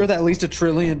light it was bulb. worth at least $1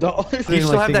 trillion. Do you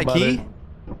still have that key?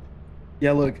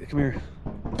 Yeah, look, come here.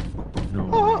 No.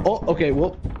 Oh, okay,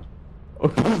 well.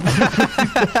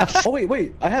 Oh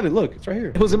wait, I have it. Look, it's right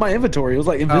here. It was in my inventory. It was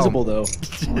like invisible though.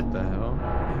 What the hell?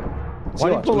 So Why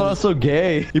you watch, pull it when out so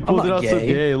gay? You pulled I'm it not out so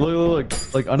gay. gay. Look.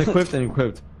 Like unequipped and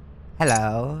equipped.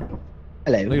 Hello.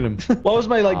 Hello. Look at him. What was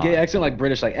my like gay accent? Like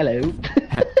British, like hello.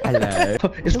 Hello.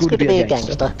 It's good to be a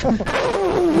gangster.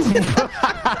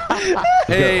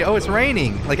 Hey, oh, it's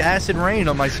raining. Like acid rain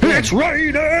on my skin. It's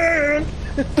raining.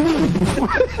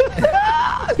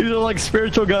 He's a like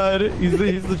spiritual guide. He's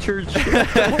the church.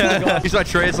 He's my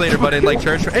translator, but in like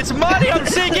church. It's money. I'm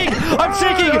sinking. I'm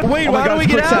sinking. Wait, Oh my why God, do we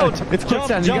it's get out? quicksand. It's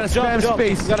quicksand. You gotta spam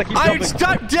space. You gotta keep I'm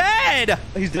jumping. dead.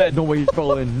 He's dead. No way he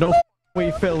fell in. No way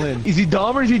he fell in. Is he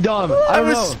dumb or is he dumb? I don't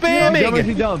was know. spamming. Is he dumb or is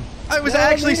he dumb? I was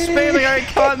actually spamming. I got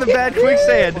caught in the bad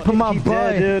quicksand. Put my Keep boy,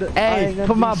 dead, dude. I hey, ain't gonna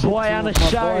put my do shit boy to on the him, my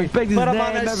shirt. boy. Big his Put him name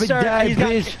on his every shirt. day, He's got-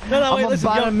 bitch. No, wait, I'm listen,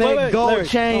 about yo, to make wait, gold Larry,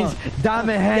 chains,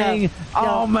 diamond hang.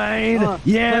 Oh man,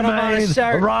 yeah Put him on man, a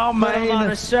shirt. raw Put him on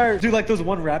man. a shirt. Dude, like those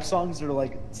one rap songs that are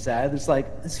like sad. It's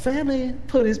like his family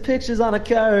put his pictures on a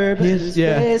curb. Yes, His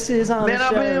yeah. face is on Man, a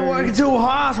I've been shirt. working too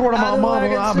hard for my I've been mama.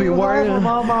 working I'll be too hard working. for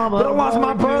my mama. But I lost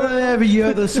my brother every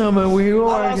other summer. We were I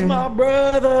lost working. my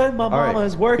brother. And my right.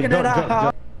 mama's working Jump, it jump, out.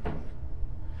 jump.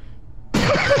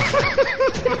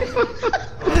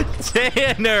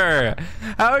 Tanner,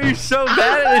 how are you so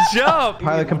bad at the jump?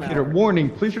 Pilot computer, warning,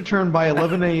 please return by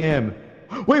 11 a.m.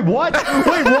 Wait, what?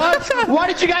 Wait, what? Why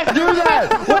did you guys do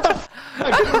that? What the f***?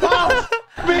 Oh,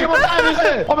 me, what time is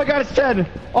it? Oh my God, it's 10.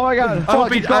 Oh my God. I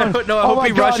hope he, I hope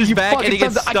he rushes back and he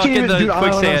gets stuck in the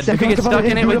quicksand. If he gets stuck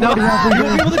in it with no... You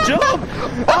won't be able to jump.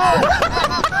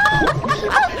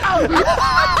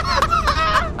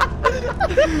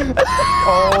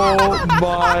 Oh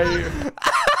my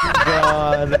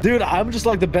God. Dude, I'm just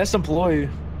like the best employee.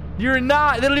 You're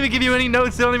not. They don't even give you any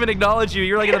notes. They don't even acknowledge you.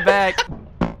 You're like in the back.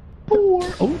 Oh,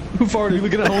 who farted? You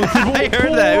looking at homeless people? I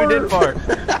heard that. Who did fart?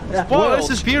 Whoa, Well, this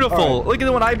is beautiful. Look at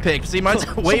the one I picked. See, mine's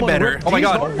way someone better. ripped Oh my these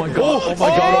God. Oh my God. Oh my God. Oh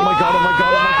my God. Oh my God. Oh my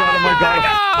God. Oh my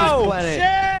God. No! This planet.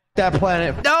 That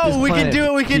planet. No, This we can planet. do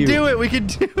it. We can You. do it. We can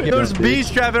do it. Give There's up, bees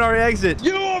trapping our exit.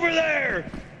 You over there.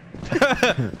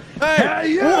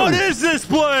 Hey, you! what is this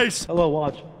place? Hello,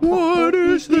 watch. What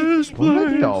is this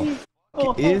place?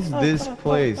 What the f is this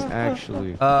place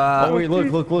actually? Oh wait,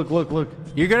 look.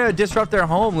 You're gonna disrupt their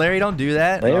home, Larry. Don't do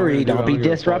that. Larry, don't don't be be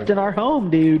disrupting our home,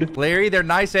 dude. Larry, they're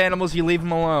nice animals. You leave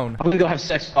them alone. I'm gonna go have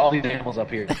sex with all these animals up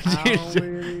here.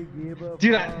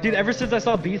 Dude, ever since I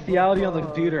saw Bestiality on the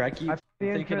computer, I keep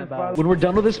thinking about it. When we're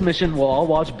done with this mission, we'll all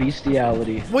watch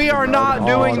Bestiality. We are not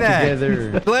doing that.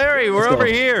 Together. Larry, we're go. over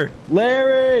here.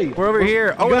 Larry! We're over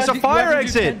here. Oh, You there's a gotta do- you fire have to do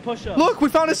exit. 10 push-ups. Look, we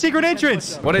found a secret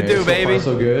entrance. What it do, baby?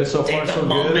 So good. So far, so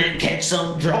good. catch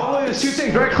some Oh, drugs. there's two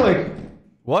things. Right click.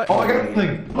 What? Oh, I got a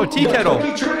thing. Oh, tea kettle.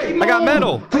 I got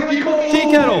metal. Tea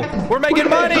kettle. We're making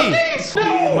money.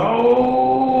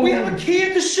 No. We have a key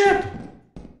in the ship!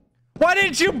 Why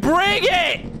didn't you bring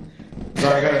it?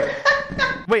 Sorry, I got it.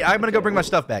 Wait, I'm gonna go bring my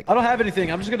stuff back. I don't have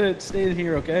anything. I'm just gonna stay in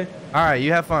here, okay? All right,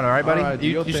 you have fun. All right, buddy. All right, do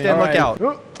you your you thing. stand All right.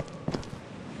 lookout.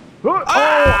 Oh,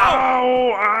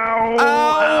 Ow! ow,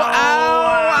 Ow!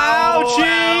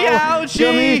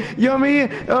 Ouchie! Yummy.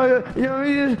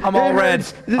 I'm all red.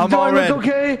 I'm all red.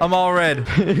 Okay. I'm all red.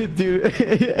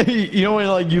 Dude, you know when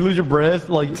like you lose your breath,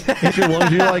 like hit your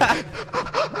lungs, you're like,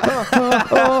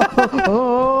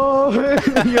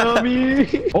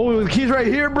 yummy. Oh, the key's right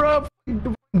here, bro.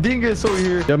 Dingus over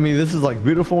here. I mean, this is like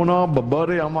beautiful and all, but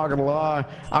buddy, I'm not gonna lie,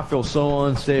 I feel so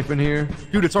unsafe in here.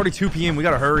 Dude, it's already 2 p.m. We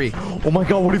gotta hurry. Oh my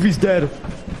God, what if he's dead?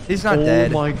 He's not Oh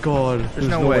dead. my God, there's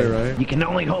no way. right? You can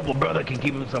only hope a brother can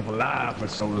keep himself alive for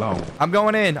so long. I'm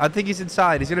going in. I think he's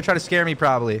inside. He's gonna try to scare me,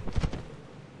 probably.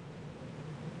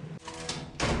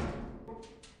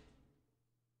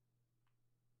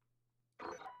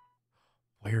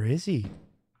 Where is he?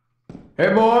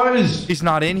 Hey, boys. He's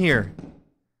not in here.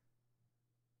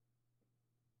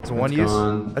 It's a one use.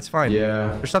 Gone. That's fine.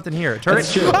 Yeah. There's something here. A turret.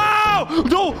 Oh!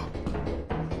 No!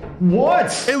 What?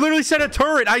 It literally said a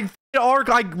turret. I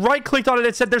right-clicked on it.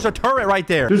 It said there's a turret right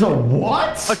there. There's a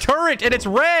what? A turret, and it's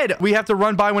red. We have to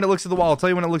run by when it looks at the wall. I'll tell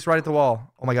you when it looks right at the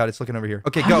wall. Oh my god, it's looking over here.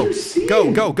 Okay, go. Go.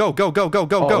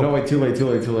 Oh, no, wait, too late.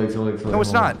 No,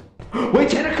 it's not.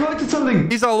 Wait, Tanner collected something.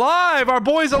 He's alive. Our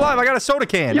boy's alive. I got a soda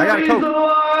can. I got a Coke.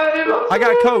 Alive. I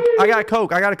got a Coke. I got a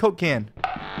Coke. I got a Coke can.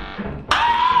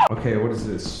 Okay, what is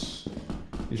this?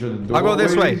 These are the doorways. I'll go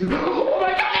this way. Oh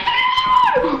my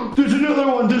god! There's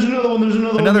another one.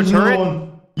 Another turret?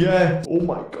 Yeah. Oh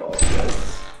my god.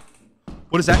 Yes.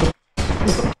 What is that?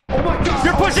 Oh my god.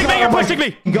 You're pushing me. You're pushing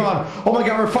me. God. Oh my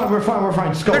god. We're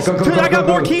fine. Just go. Go. I got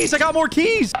more keys. I got more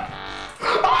keys.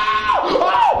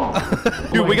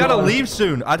 Dude, we gotta leave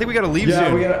soon. I think we gotta leave soon.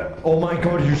 Yeah, we gotta. Oh my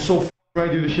god, you're so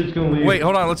right, dude. The shit's gonna leave. Wait,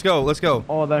 hold on. Let's go.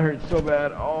 Oh, that hurts so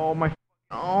bad. Oh my.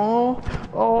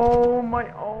 Oh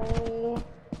my. Oh.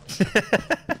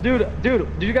 Dude,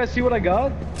 did you guys see what I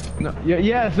got? No.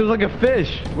 Yes, there's like a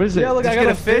fish. What is it? Yeah, look, I got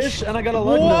a fish and I got a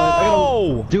lug nut.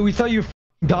 Whoa! Dude, we thought you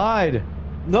died.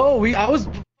 No, I was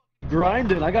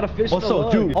grinding. I got a fish.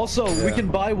 Dude. Also, we can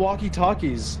buy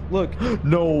walkie-talkies. Look.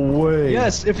 No way.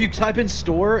 Yes, if you type in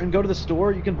store and go to the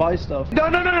store, you can buy stuff. No.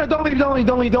 Don't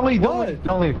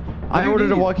leave. I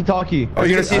ordered a walkie-talkie. Are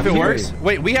you gonna see if it works?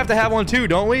 Wait, we have to have one too,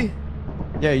 don't we?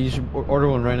 Yeah, you should order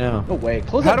one right now. No way.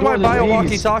 Close How that do I door, buy a please.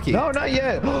 walkie-talkie? No, not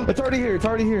yet. It's already here.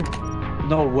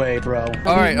 No way, bro.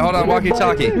 All right, hold on,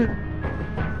 walkie-talkie.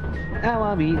 Now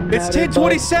I'm eating. It's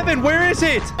 10:27. Where is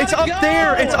it? It's up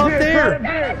there. It's up there.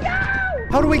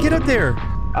 How do we get up there?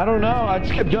 I don't know. I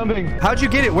just kept jumping. How'd you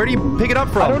get it? Where do you pick it up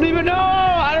from? I don't even know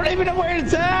where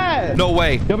it's at. No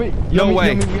way. Yummy, No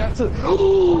way. we have to.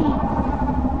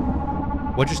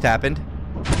 What just happened?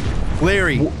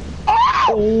 Larry.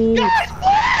 Oh, guys,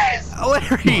 please!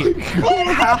 Larry.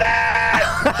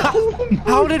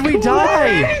 How did we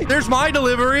die? There's my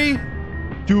delivery.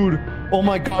 Dude. Oh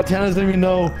my god, Tana doesn't even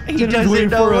know. He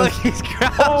doesn't know. Look, he's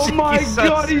crouching. Oh my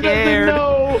god, he doesn't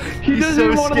know. He doesn't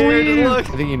even want to leave. Look.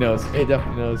 I think he knows. He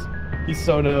definitely knows. He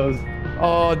so knows.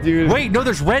 Oh, dude. Wait, no,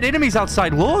 there's red enemies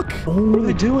outside. Look. What are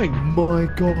they doing? My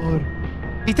god.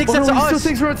 He thinks that's us. He still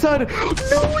thinks we're outside. No,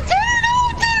 Tanner.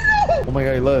 Oh my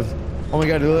god, he left. Oh my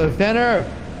god, he left. Tanner,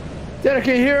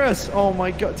 can you hear us? Oh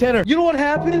my god, Tanner. You know what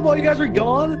happened while you guys were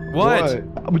gone? What?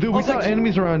 Dude, we saw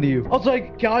enemies around you. I was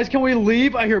like, guys, can we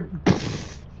leave? I hear.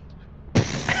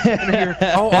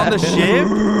 Oh, on the ship?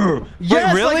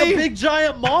 Yes, Wait, really? like a big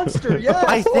giant monster. Yes.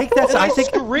 I think that's. I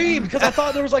screamed because I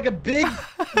thought there was like a big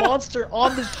monster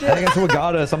on the I think ship. that's what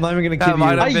got us. I'm not even gonna kid you.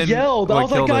 I yelled. I was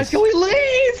like, guys, can we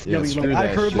leave? Yeah, I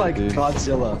heard like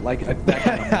Godzilla, like that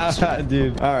kind of monster.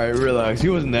 Dude. All right, relax. He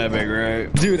wasn't that big,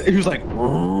 right? Dude, he was like.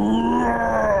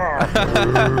 Oh,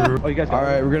 you guys. All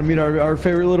right, we're gonna meet our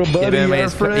favorite little buddy, our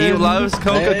friend. He loves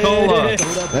Coca-Cola.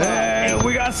 Hey,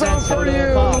 we got some for you.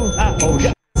 Oh,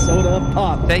 God. Soda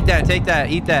pop. Take that,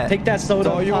 eat that. Take that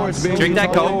soda pop. Yours, baby. Drink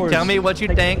that Coke. Tell me what you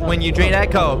think when you drink that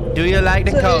Coke. Do you like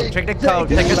the Coke? Drink the Coke.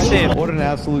 Take a sip. What an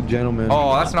absolute gentleman.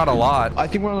 Oh, that's not a lot. I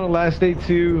think we're on the last day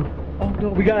too. Oh no,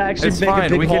 we gotta actually It's make a fine.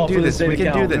 big We haul can do for this. We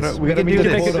can do this. We gotta make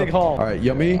make a big haul. All right,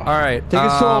 Yummy. All right. Take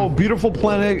us to a beautiful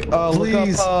planet.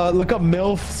 Please. Look up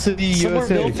MILF City, Somewhere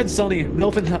USA. MILF and Sunny.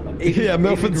 MILF and Yeah,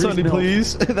 MILF and Sunny,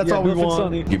 please. That's all we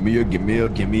want. Give me a booty girl.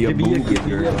 Give me a MILF.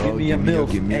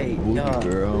 Give me a Hey, booty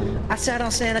girl. I sat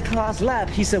on Santa Claus' lap.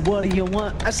 He said, "What do you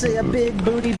want?" I say, "A big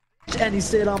booty," and he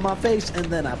sit on my face, and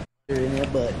then I put her in her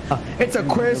butt. It's a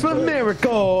Christmas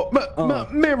miracle.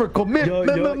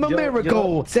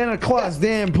 Miracle. Santa Claus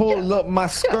then pulled up my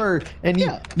skirt and he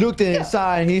looked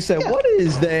inside and he said, "What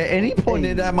is that?" And he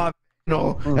pointed at my.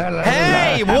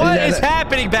 Hey, what is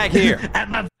happening back here? At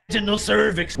my vaginal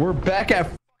cervix. We're back at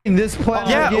this planet.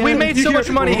 Yeah, again. we made so much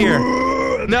money here.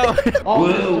 No.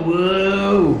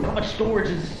 Whoa. How much storage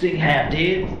does this thing have,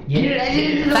 dude?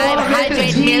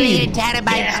 500 million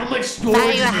terabytes. Yeah, how much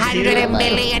storage 500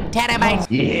 million terabytes.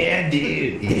 Yeah,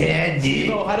 dude.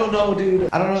 No, I don't know, dude.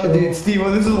 I don't know, dude. Steve,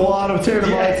 this is a lot of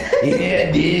terabytes.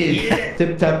 Yeah, dude.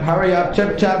 Tip tap, hurry up,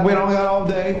 chip chap. We don't got all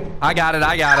day. I got it.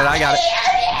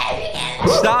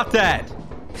 Stop that.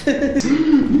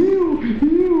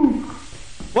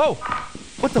 Whoa.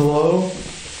 What the? Hello?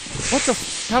 What the?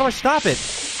 How do I stop it?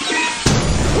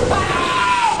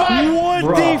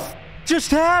 What the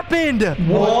just happened?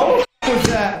 What was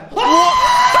that? What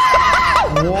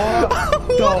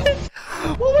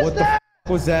the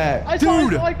was that?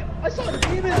 Dude. I saw a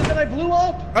demon and then I blew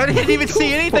up. I didn't even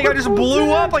see anything. I just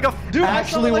blew up like a. Dude,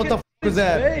 Actually, what the was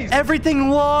that? Everything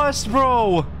lost,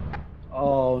 bro.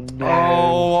 Oh no.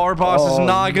 Oh, our boss is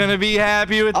not gonna be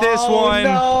happy with this one.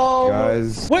 No.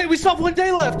 Guys. Wait, we still have 1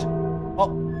 day left. Oh.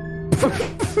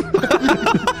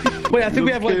 Wait, I think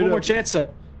we have like one more chance to.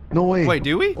 No way. Wait,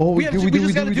 do we? Oh, We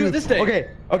just gotta do it this day. Okay.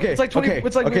 It's like 20. Okay.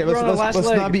 It's like okay. we're on our last Let's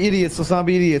leg. not be idiots. Let's not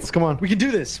be idiots. Come on. We can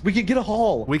do this. We can get a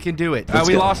haul. We can do it. Let's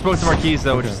We go. lost both of our keys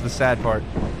though, which is the sad part.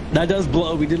 That does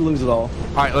blow. We did lose it all.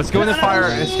 All right, let's go in the fire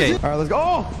and escape. All right, let's go.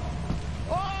 Oh!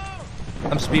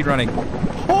 I'm speed running.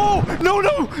 Oh, no,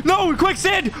 no, no,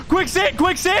 quicksand, quicksand,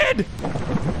 quicksand.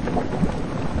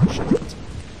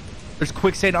 There's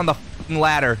quicksand on the f***ing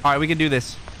ladder. All right, we can do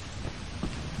this.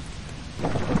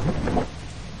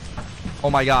 Oh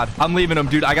my God, I'm leaving him,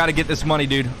 dude. I gotta get this money,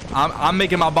 dude. I'm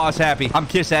making my boss happy. I'm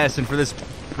kiss-assing for this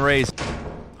raise.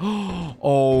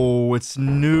 Oh, it's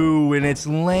new and it's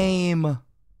lame.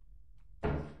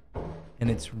 And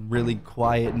it's really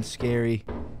quiet and scary.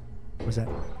 What's that?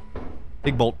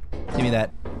 Big bolt. Give me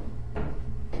that.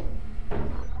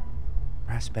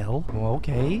 Brass bell. Oh,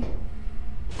 okay.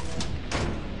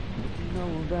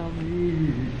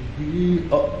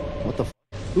 Oh, what the?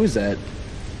 Who is that?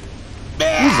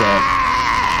 Who's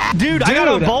that? Dude, I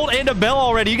got a bolt and a bell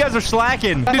already. You guys are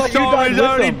slacking. I thought This you song died is with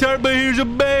already them. turned, but here's a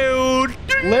bell.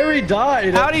 Larry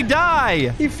died. How'd he die?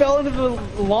 He fell into the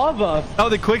lava. Oh,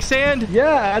 the quicksand?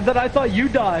 Yeah, and then I thought you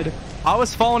died. I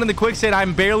was falling in the quicksand. I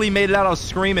barely made it out. I was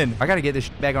screaming. I gotta get this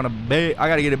back on a boat. I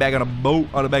gotta get it back on a boat,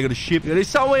 on the back of the ship. There's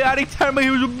some way out. He turned me. He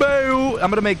was a bell. I'm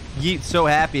gonna make Yeet so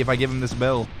happy if I give him this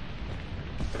bell.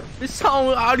 This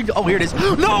song. Oh, here it is.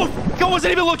 No, I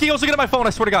wasn't even looking. I was looking at my phone. I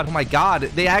swear to God. Oh my God.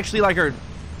 They actually like are.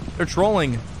 They're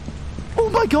trolling. Oh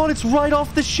my God. It's right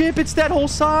off the ship. It's that whole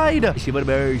side. She put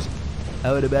bears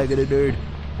out the back of the dirt.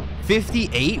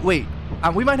 58. Wait.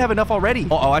 We might have enough already.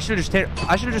 Oh, I should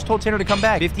have just told Tanner to come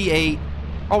back. 58.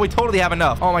 Oh, we totally have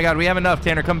enough. Oh my God, we have enough.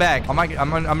 Tanner, come back. I'm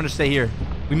gonna stay here.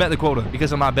 We met the quota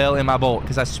because of my bell and my bolt.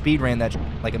 Because I speed ran that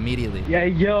like immediately. Yeah,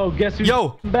 yo, guess who's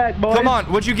back, boys? Come on.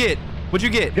 What'd you get? What'd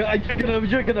you get?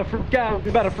 You're gonna freak out.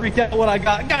 You're about to freak out. What I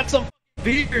got? I got some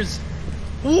beers.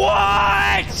 What?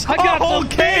 I got a whole some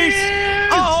case.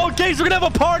 beers! A whole case. We're gonna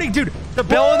have a party, dude. The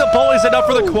bell and the bolt is enough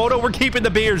for the quota. We're keeping the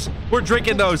beers. We're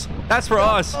drinking those. That's for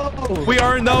us. We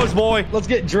earned those, boy. Let's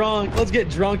get drunk. Let's get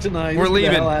drunk tonight. We're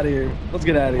leaving. Get the hell out of here. Let's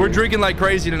get out of here. We're drinking like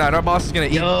crazy tonight. Our boss is gonna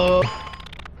eat. Yo.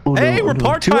 Hey, we're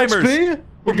part-timers. 2 XP?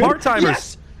 We're part-timers.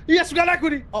 Yes. Yes, we got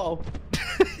equity. Uh-oh.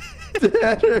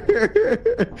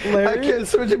 I can't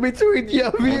switch it between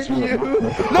Yummy and you.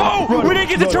 No! We didn't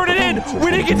get to turn it in!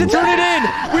 We didn't get to turn it in!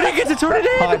 We didn't get to turn it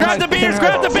in! Grab the beers!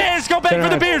 Grab the beers! Go back for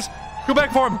the beers! Go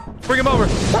back for him! Bring him over!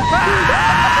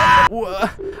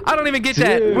 I don't even get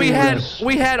that. We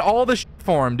had all the shit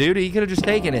for him, dude. He could have just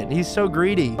taken it. He's so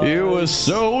greedy. It was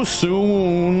so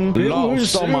soon.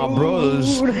 Lost all my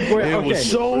brothers. It was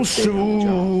so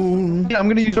soon. Yeah, I'm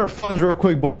gonna use our funds real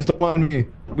quick, boys. Don't mind me.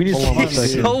 We need some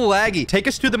He's so laggy. Take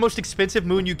us to the most expensive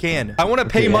moon you can. I want to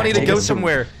pay money to go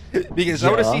somewhere because I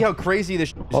want to see how crazy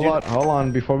this. Hold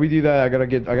on. Before we do that, I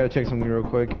gotta check something real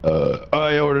quick.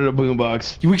 I ordered a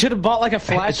boombox. We should have bought like a It's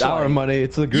flashlight. our money.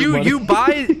 It's the group money. You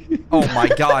buy. Oh my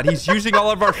God, he's using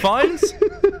all of our funds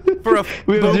for a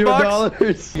We have boombox?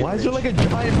 $0. Why is there like a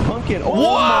giant pumpkin? Oh Whoa!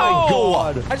 my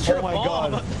God! I just heard Oh a my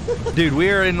bomb. God! Dude,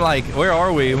 we're in like, where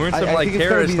are we? We're in some I like think it's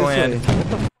gotta be terrorist this land. way. What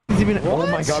the f is even? Oh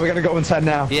my God! We gotta go inside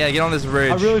now. Yeah, get on this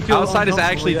bridge. I really feel outside is uncomfortable.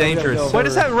 actually Yeah, we gotta dangerous. go. What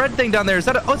is that red thing down there? Is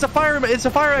that a, oh, it's a fire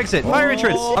exit. Fire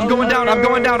entrance. I'm going down. I'm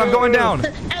going down. I'm going down. Oh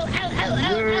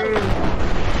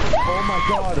my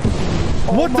God!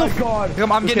 Oh What my the God!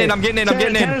 Come on, I'm getting in. I'm getting in. I'm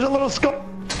getting in. Tanner's a little skull.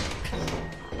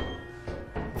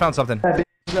 Found something. And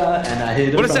I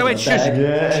hit What is that? Wait, shush.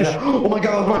 Yeah. Oh my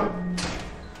God!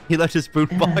 He left his boot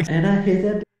box. And I hit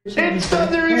that. It's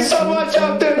thundering so much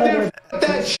out there, dude. F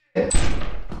that shit.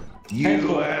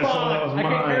 You asshole. I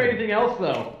can't carry anything else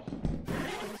though.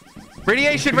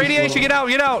 Radiation. Get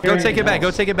out. Go take it back. Yeah,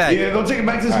 go take it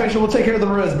back to the station. We'll take care of the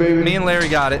rest, baby. Me and Larry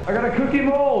got it. I got a cookie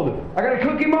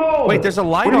mold. Wait, there's a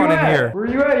light Where you on in at? here. Where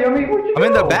you at, Yummy? Where'd you I'm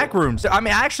in the go? back rooms. I'm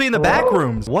actually in the back Hello?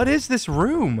 rooms. What is this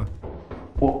room?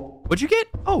 Whoa. What'd you get?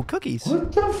 Oh, cookies.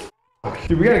 What the f?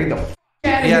 Dude, we gotta get the f out of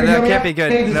Yeah, here, that Yummy. can't be I hate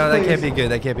good. this No, that place. can't be good.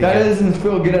 That can't be That good. doesn't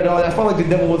feel good at all. I felt like the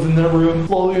devil was in that room,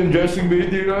 slowly undressing me,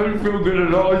 dude. I didn't feel good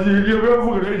at all. I fucking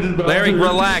hate this Larry, bathroom.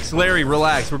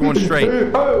 relax. We're going straight.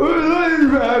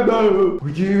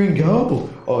 Where'd you even go?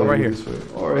 Oh, Right you're here. this way.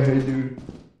 Alright, dude.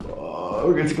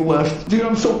 We're gonna go left. Dude,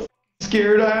 I'm so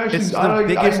scared. It's the I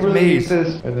biggest really maze. hate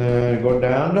this. And then go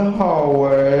down the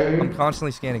hallway. I'm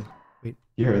constantly scanning. Wait.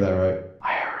 You heard that, right?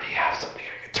 I already have something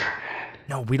I can turn in.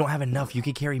 No, we don't have enough. You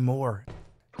could carry more.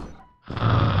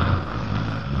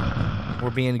 We're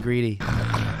being greedy.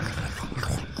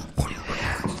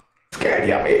 scared,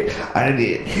 Yummy. I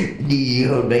did. Do you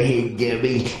hold my hand,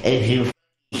 Yummy? If you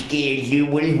scared you,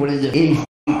 what if one of the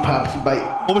pops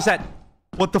bite? What was that?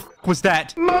 What the f was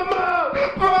that?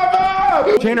 Mama!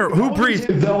 Mama! Tanner, who breathed?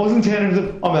 If that wasn't Tanner,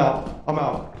 I'm out. I'm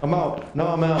out. I'm out. No,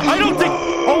 I'm out. I don't think.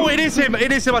 Oh, it is him.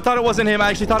 It is him. I thought it wasn't him.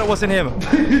 I actually thought it wasn't him.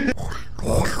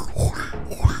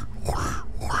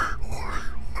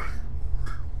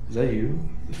 Is that you?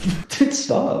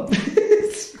 Stop.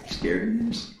 It's scary.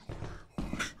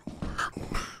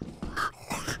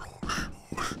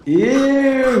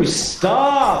 Ew,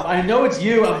 stop! I know it's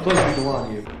you. I'm closing the door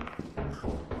on you.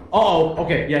 Oh,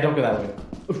 okay. Yeah, don't go that way.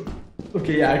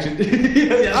 Okay, yeah, actually.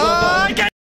 Yeah, Tanner,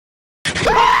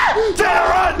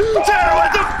 run! Tanner,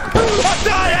 what the? I'm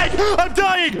dying! I'm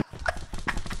dying!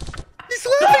 He's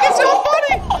laughing. It's so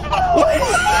funny.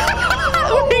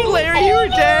 Wait, Larry, you were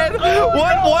dead.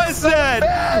 What was that?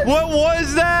 What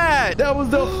was that? That was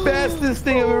the fastest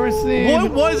thing I've ever seen.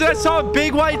 What was it? I saw a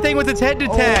big white thing with its head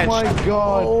detached. Oh my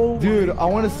god. Dude, I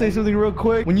want to say something real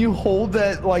quick. When you hold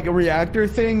that like a reactor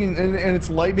thing and it's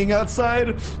lightning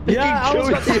outside, yeah, I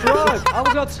almost got struck. I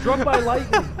almost got struck by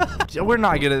lightning. We're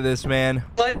not good at this, man.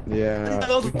 Yeah.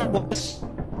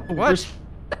 What?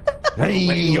 We're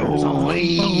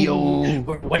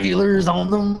whalers on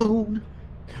the moon.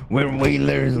 We're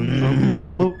whalers on the moon.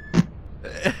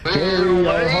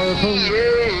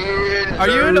 Are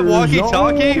you in the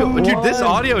walkie-talkie? Dude, this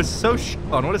audio is so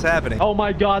on. What is happening? Oh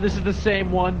my god, this is the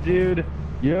same one, dude.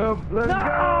 Yep. Let's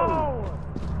go.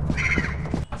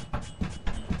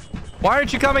 Why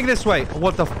aren't you coming this way?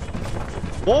 What the?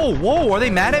 Whoa, whoa! Are they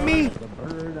mad at me?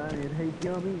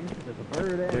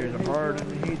 There's a bird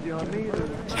and he's on me.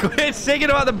 Quit singing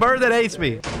about the bird that hates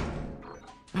me.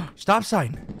 Stop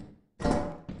sign.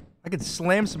 I could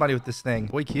slam somebody with this thing.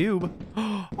 Boy, cube.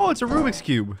 Oh, it's a Rubik's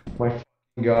Cube. My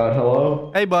god,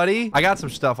 hello? Hey, buddy. I got some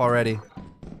stuff already.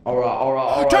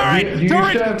 Alright.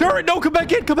 Turret! Turret! No, come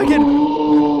back in! Come back in!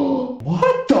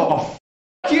 What the f?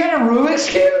 You got a Rubik's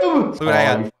Cube? Look what I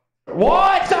got.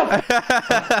 What the f?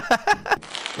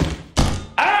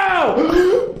 Ow!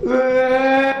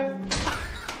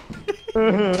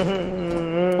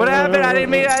 What happened? I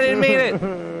didn't mean it. I didn't mean it.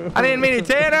 I didn't mean it.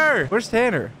 Tanner! Where's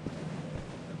Tanner?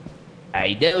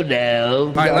 I don't know.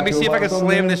 All right, let me see if I can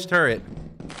slam this turret.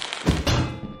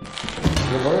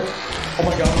 Oh my god, oh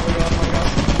my god, oh my god.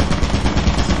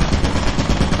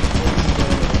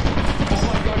 Oh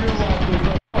my god, you're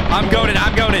alive. I'm goaded.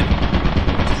 I'm goaded.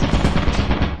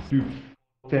 Dude,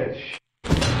 that sh.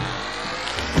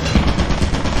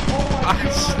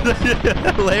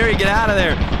 Larry, get out of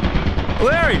there.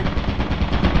 Larry!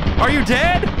 Are you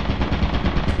dead?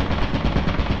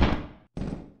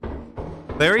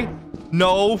 Larry?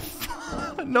 No.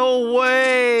 No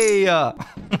way. Oh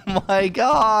my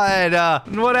god.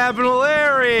 What happened to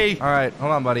Larry? All right,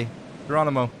 hold on, buddy.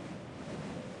 Geronimo.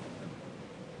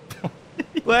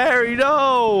 Larry,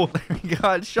 no! Larry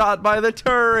got shot by the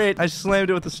turret. I slammed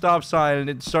it with the stop sign and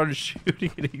it started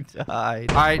shooting and he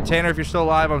died. All right, Tanner, if you're still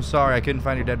alive, I'm sorry. I couldn't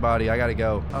find your dead body. I gotta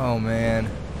go. Oh, man.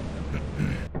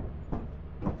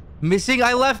 Missing?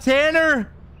 I left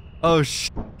Tanner? Oh,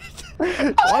 shit.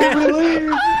 Why did we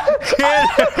leave?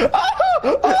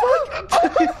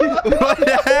 What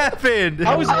happened?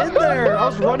 I was in there. I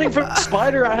was running from the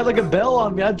spider. I had like a bell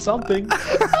on me. I had something.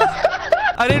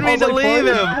 I didn't mean to leave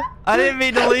him. I didn't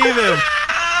mean to leave him.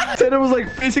 Tanner was like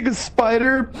facing a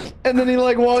spider, and then he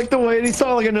like walked away, and he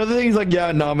saw like another thing. He's like,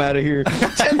 "Yeah, no, I'm out of here."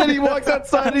 And then he walks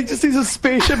outside, and he just sees a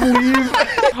spaceship leave.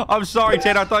 I'm sorry,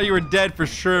 Tanner. I thought you were dead for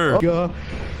sure. God.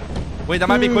 Wait, that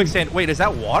might be quicksand. Wait, is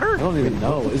that water? I don't even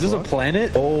know. Is this a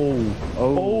planet? Oh.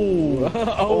 Wait,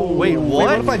 what? Wait,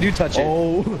 what if I do touch it?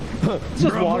 Oh. It's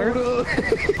just water.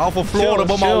 Off of Florida,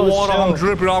 but my Chill, water, chill. I'm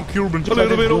dripping, I'm Cuban. A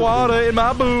little bit of water in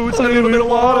my boots, a little bit of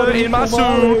water in my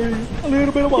suit. A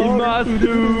little bit of water In my suit. A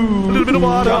little bit of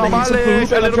water on my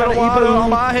legs, a little bit of water on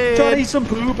my Trying to head. eat some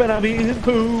poop and I'm eating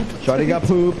poop. Shawty got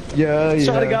poop. Yeah.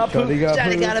 Shawty got poop.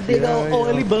 Shawty got a big old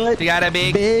oily butt. She got a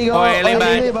big, Big old oily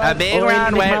oily butt, a big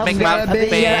round, wet, big got a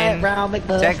big muffin. round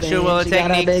McMuffin. Sexual She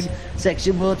got a techniques. big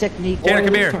sexual technique. Tanner,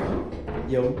 come here.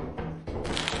 Yo.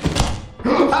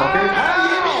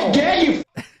 Get you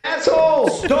asshole!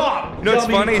 Stop! You know what's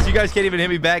funny is you guys can't even hit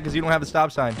me back because you don't have the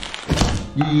stop sign.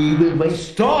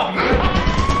 Stop!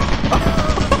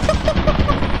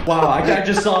 Wow, I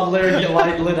just saw Larry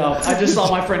get lit up. I just saw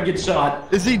my friend get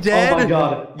shot. Is he dead? Oh my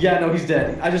god. Yeah, no, he's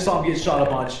dead. I just saw him get shot a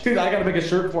bunch. Dude, I gotta make a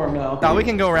shirt for him now. No, we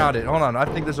can go around it. Hold on, I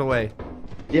think there's a way.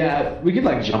 Yeah, we could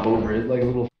like jump over it like a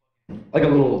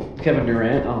little Kevin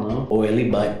Durant. I don't know. Oily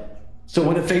butt. So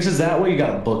when it faces that way, you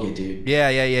gotta book it, dude. Yeah,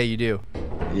 you do.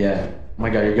 Yeah. my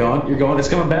God, you're going. You're going. It's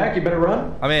coming back. You better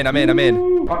run. I'm in. I'm in. I'm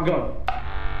in. I'm going.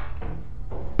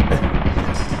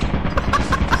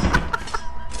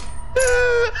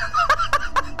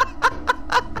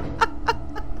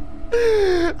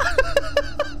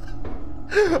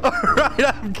 All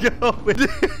right, I'm going.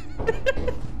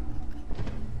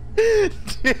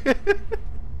 Dude.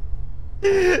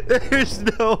 There's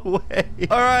no way.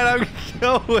 All right, I'm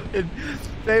going.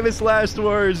 Famous last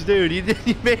words, dude. You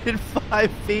made it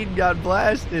 5 feet and got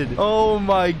blasted. Oh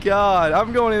my God.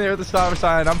 I'm going in there with the stop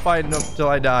sign. I'm fighting up until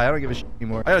I die. I don't give a shit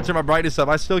anymore. I gotta turn my brightness up.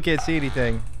 I still can't see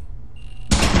anything.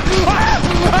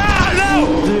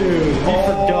 No! Dude,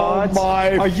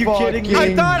 are you kidding me?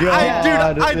 I thought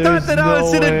that I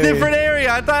was in a different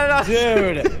area. I thought I was...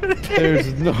 Dude,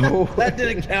 There's no... that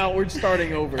didn't count. We're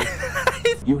starting over.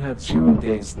 You have 0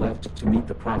 days left to meet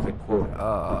the profit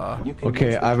quota. You can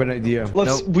Okay, use I have an idea.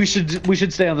 Let's. We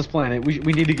should stay on this planet. We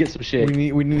need to get some shit.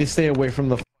 We need to stay away from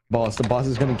the boss. The boss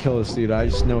is gonna kill us, dude. I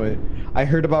just know it. I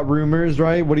heard about rumors,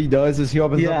 right? What he does is he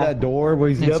opens up that door where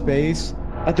he's in space.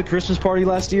 At the Christmas party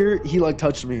last year, he like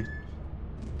touched me.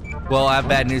 Well, I have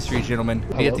bad news for you, gentlemen.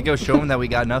 You have to go show him that we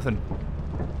got nothing.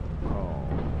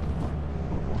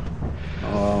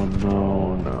 Oh no.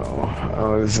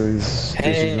 Oh, this is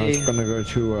not gonna go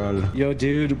too well. Yo,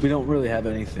 dude, we don't really have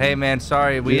anything. Hey, man,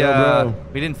 sorry. We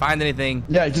didn't find anything.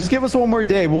 Yeah, just give us one more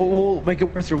day. We'll make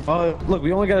it worth through. Look,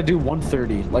 we only gotta do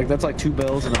 130. Like that's like 2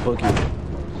 bells and a bookie.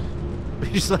 We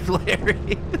just left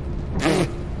Larry.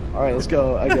 All right, let's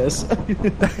go. I guess.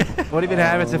 What even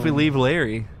happens if we leave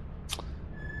Larry?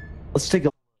 Let's take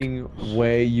a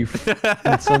way, you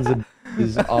sons of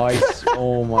his eyes.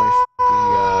 Oh my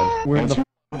God. We're in the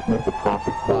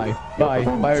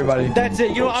Bye, everybody. That's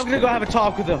it. You know, I'm gonna go have a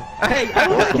talk with him. Hey, I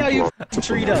don't like how you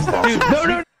treat us, dude. No.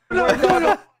 Dude.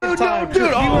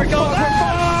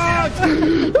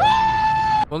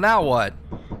 Well, now what?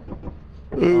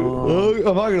 I'm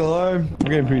not gonna lie. I'm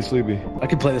getting pretty sleepy. I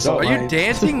can play this all Are night. you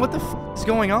dancing? What the f is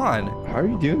going on? How are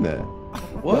you doing that?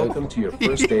 Welcome to your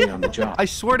first day on the job. I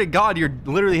swear to God, you're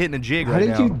literally hitting a jig How right did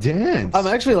now. you dance? I'm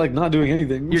actually like not doing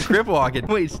anything. You're crip walking.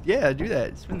 Wait, yeah, do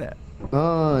that. Spin that.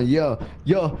 Yo.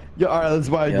 All right, let's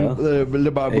buy a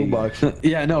boombox.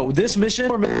 Yeah, no. This mission.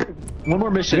 One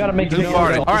more mission. We gotta make Too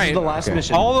far. All right. This is the last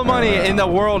mission. All the money in the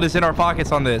world is in our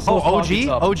pockets on this. Oh, pockets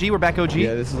up. OG, we're back OG.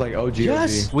 Yeah, this is like OG.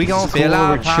 Yes. We gon' This is fill cool,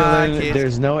 our we're chilling, pockets.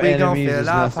 there's no we gon' enemies, fill there's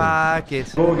our nothing.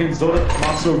 pockets. Go against Zoda,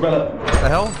 Monster Umbrella. What the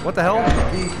hell? What the hell?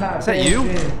 Is that you?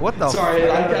 What the?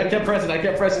 Sorry, I kept pressing. I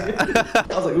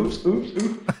was like, oops.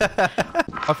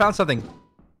 I found something.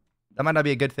 That might not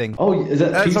be a good thing. Oh, is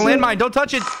that It's a pizza? landmine. Don't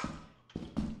touch it.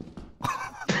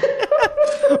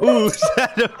 Ooh, is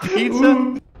that a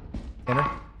pizza?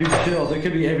 Tanner? Dude, chill. They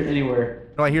could be anywhere.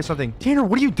 No, I hear something. Tanner,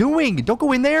 what are you doing? Don't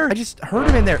go in there. I just heard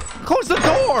him in there. Close the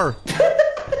door.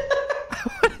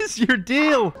 What is your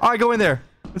deal? All right, go in there.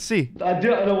 Let's see. I do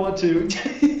not know what to.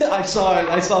 I saw it.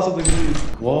 I saw something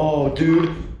move. Whoa,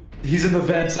 dude. He's in the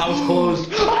vents. I was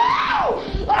closed.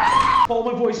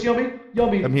 Follow my voice, Yummy.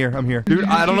 I'm here. Dude,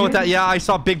 I don't know what that... Yeah, I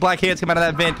saw big black hands come out of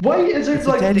that vent. Why is there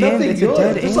like dead nothing end. It's a good?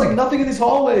 dead There's end. like nothing in these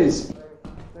hallways.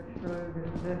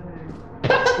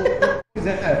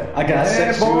 I got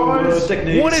sexual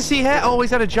techniques. What is he had? Oh,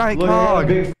 he's got a giant Look at cog.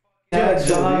 that big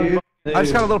John. I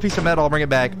just got a little piece of metal. I'll bring it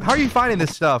back. How are you finding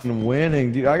this stuff? I'm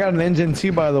winning, dude. I got an engine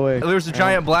too, by the way. There's a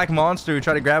giant black monster who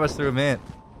tried to grab us through a vent.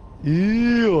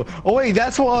 Ew. Oh wait,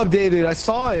 that's what updated. I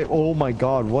saw it. Oh my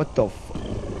God, what the?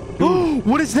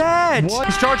 What is that? What?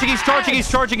 He's charging.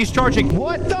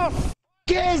 What the f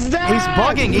is that? He's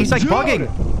bugging. He's like Dude. bugging.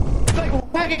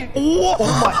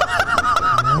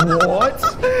 What?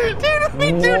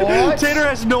 Dude, Tanner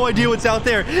has no idea what's out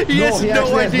there. He has no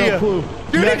actually has idea. no clue.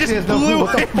 Dude, he just blew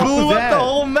What the fuck blew was up that? the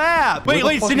whole map. Wait,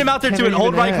 Where the fuck send him is out there to it. Tanner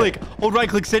Hold even right at? click. Hold right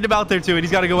click. Send him out there to it.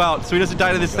 He's got to go out so he doesn't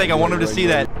die to this thing. I want him to see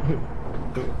that.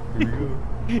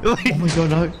 Oh my God,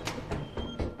 no.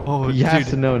 Oh, He has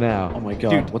dude. to know now. Oh my God.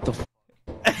 Dude. What the f?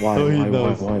 Why? Oh, he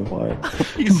knows. Why?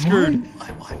 He's screwed.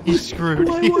 He's screwed.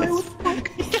 He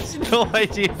has no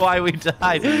idea why we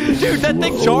died. Dude, that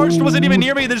thing charged wasn't even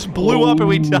near me. It just blew up and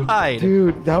we died.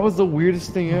 Dude, that was the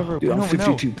weirdest thing ever. Dude, I'm No, no.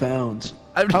 52 pounds.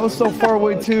 I was so far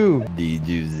away too.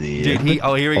 Dude,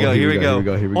 oh, here we go. Here we go.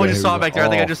 Oh, I just saw it back there. I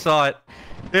think I just saw it.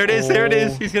 There it is. There it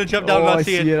is. He's gonna jump down and I not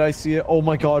see it. I see it. Oh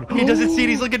my God. He doesn't see it.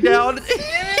 He's looking down.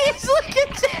 He's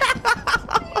looking down.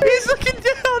 He's looking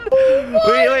down.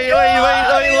 Wait.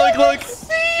 Look.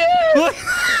 Look.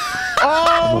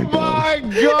 Oh my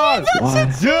God.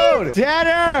 Dude,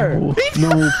 Tanner.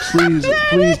 No, please.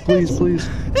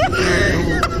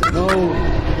 No.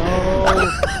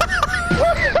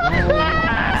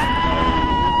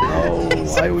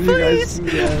 Why would Would you guys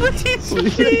Please, do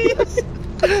that?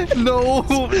 please. No,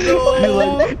 no. You're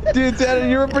like, dude, Tanner,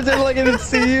 you were pretending like I didn't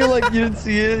see you, like you didn't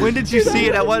see it. When did you see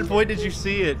it? At what point did you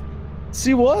see it?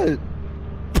 See what?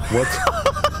 What?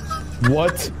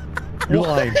 What? You're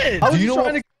lying. I was Do you know trying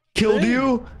what to killed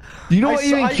you? Do you know what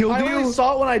even killed I you? only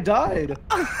saw it when I died.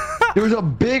 There was a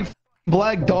big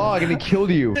black dog and it killed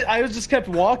you. I just kept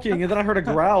walking, and then I heard a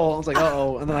growl. I was like,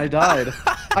 "Uh-oh," and then I died.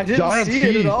 I didn't Giant see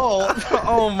it teeth. at all.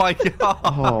 Oh my god.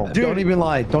 Oh, Dude. don't even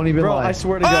lie. Don't even Bro, lie. I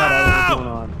swear to God, I don't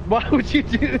know what's going on. Why would you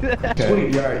do that?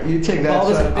 Okay. All right, you take that All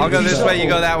this- side. I'll go this way, you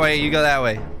go that way, you go that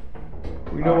way.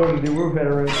 We know what to do. We're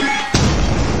veterans.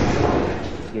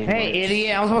 Hey,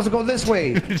 idiot! I was supposed to go this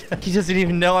way. He doesn't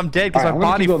even know I'm dead because Alright, my I'm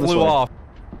gonna body keep going this flew way. off.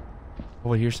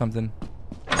 Oh, here's something.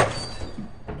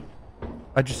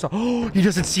 I just saw. Oh, he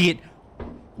doesn't see it.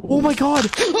 Oh my god.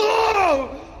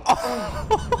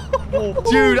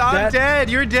 Dude, I'm dead.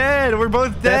 You're dead. We're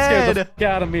both That scared the dead. fuck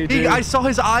out of me, dude. I saw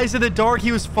his eyes in the dark.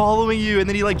 He was following you, and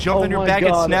then he like jumped Oh on your my back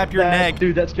God, and snapped your that- neck.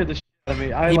 Dude, that scared the shit out of me.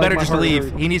 He better my just heart leave.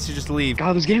 hurt. He needs to just leave.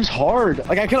 God, this game's hard.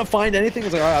 Like, I couldn't find anything. I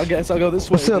was like, alright, I guess I'll go this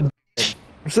way. What's up?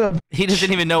 What's up? He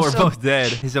doesn't even know we're both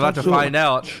dead. He's about to find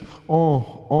out.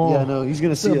 Oh. Yeah, no, he's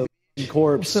gonna see a f***ing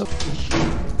corpse.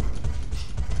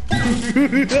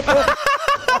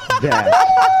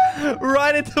 That.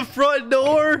 Right at the front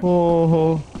door.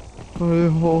 Oh.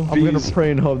 I'm gonna pray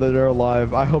and hope that they're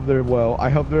alive. I hope they're well. I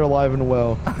hope they're alive and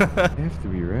well. They have to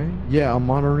be, right? Yeah, I'm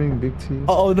monitoring BigT.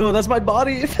 Oh no, that's my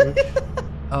body.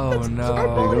 Oh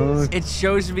no. It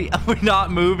shows me we're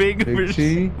not moving. We're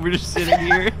just sitting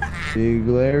here. Big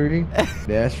Larry.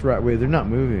 That's right. Wait, they're not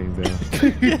moving though.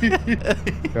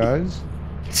 Guys.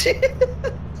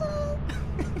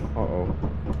 Uh-oh.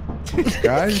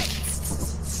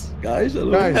 Guys,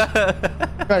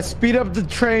 guys, speed up the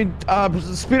train.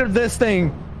 Speed up this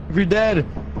thing. If you're dead,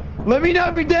 let me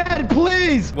not be dead,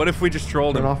 please. What if we just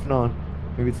trolled Turn him? off and on.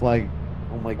 Maybe it's like,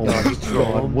 Oh my oh my God.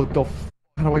 god, what the?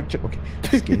 How do I check? Okay,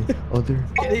 skin, other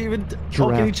Can you even? Oh,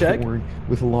 giraffe can you check? porn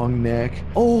with a long neck.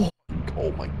 Oh,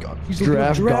 Oh my god, looking at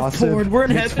giraffe giraffe gossip. porn. We're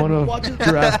in Makes heaven fun of watching-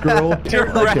 giraffe girl.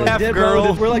 Giraffe dead girl.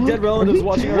 relatives. We're like dead relatives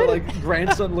watching our like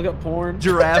grandson look up porn.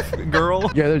 Giraffe girl.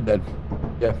 Yeah, they're dead.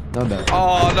 Yeah, not dead.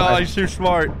 Oh no, he's too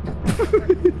smart.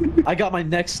 I got my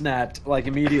neck snapped like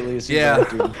immediately. As soon Yeah.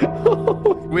 as I left,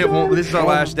 We have one, this is our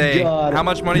last day. God. How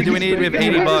much money do we need? We have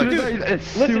 80 bucks.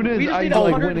 As Listen, soon as we just I need like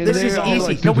 100 went in This there, is I was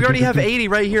easy. like, No, we already have 80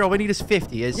 right here. All we need is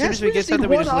 50. As soon Yes, as we we get just need something,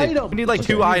 we just one leave. item. We need like Just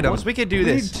 2 need items. one- We can do we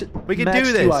this. need We can max do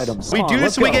 2 this. items. We Come do on, this,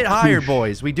 let's we go. get hired,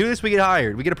 boys. We do this, we get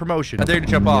hired. We get a promotion. I dare to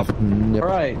jump off. Yep. All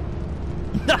right.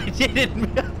 I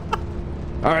didn't.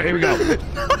 All right, here we go.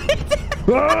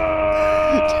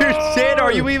 Dude, Sid,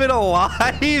 are you even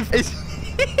alive? Is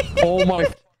Oh my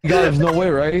god, there's no way,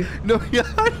 right? no,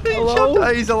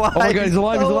 Hello? he's alive. Oh my god, he's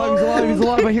alive, he's alive, he's alive, he's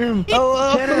alive, I hear him.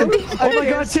 Hello? Tanner! Oh my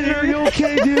god, Tanner, are you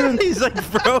okay, dude? He's like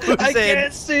frozen. I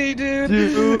can't see, dude.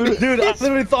 Dude. Dude, I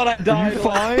literally thought I died. Like,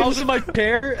 fine? I was in my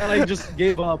chair and I just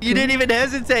gave up. You didn't even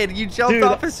hesitate. You jumped Dude,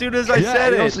 off as soon as I Yeah,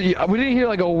 said and it. also, we didn't hear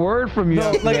like a word from you. No,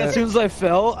 after like that. as soon as I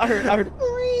fell, I heard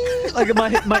like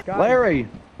my Larry.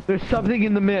 There's something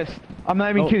in the mist. I'm not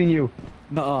even Oh. kidding you.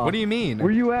 What do you mean?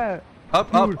 Where you at? Up,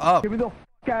 Dude, up. Get me the f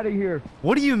out of here.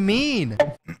 What do you mean?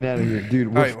 Get out of here, dude.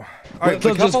 All right, Let's a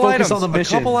just couple focus items. on the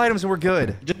mission. A couple items and we're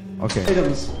good. Okay.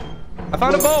 Items. I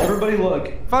found a bolt. Everybody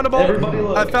look. Found a bolt. Everybody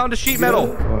look. I found a sheet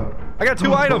metal. I got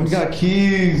 2 items. We got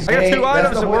keys. I got 2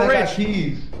 items and we're rich.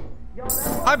 Keys.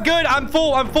 I'm good. I'm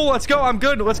full. I'm full. Let's go. I'm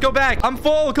good. Let's go back. I'm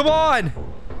full. Come on.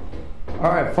 All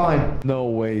right, fine. No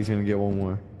way he's gonna get one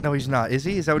more. No, he's not. Is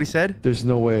he? Is that what he said? There's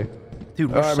no way.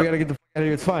 Dude, All right, we gotta get the f out of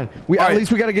here. It's fine. All At right.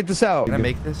 least we gotta get this out. Can I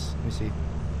make this? Let me see.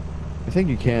 I think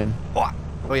you can. Oh,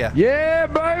 yeah. Yeah,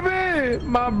 baby,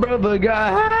 my brother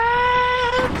got.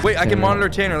 Wait, I can monitor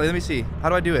Tanner. Let me see. How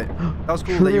do I do it? That was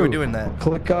cool that you were doing that.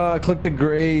 Click the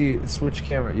gray switch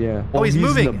camera. Yeah. Oh, he's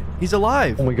moving. in the- He's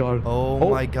alive. Oh my god. Oh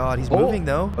my god. He's moving,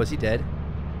 though. Oh, is he dead?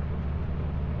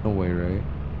 No way, right?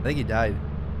 I think he died.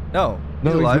 No.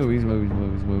 No, He's alive. He's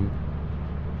moving.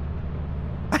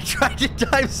 I tried to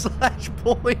type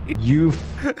 /point. You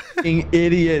f***ing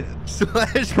idiot.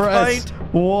 /point. Press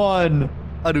 1.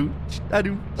 Adu,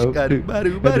 adu, Oh, adu,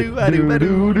 adu, adu, adu, adu.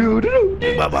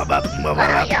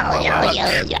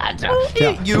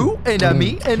 You and a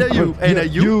me and a you and a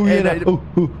you and a who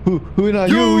and a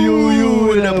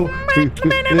you and a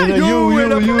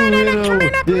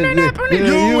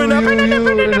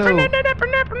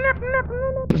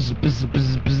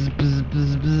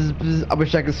I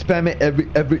wish I could spam it every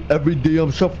day.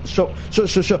 I'm shuffle.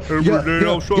 Every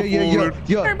day I'm shuffling. Yeah.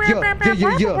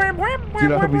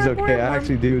 Dude, I hope he's okay. I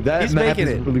actually do. That He's map making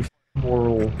is it. really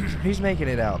moral. He's making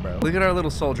it out, bro. Look at our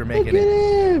little soldier making Look at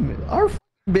it. him. Our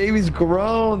baby's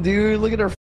grown, dude. Look at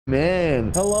our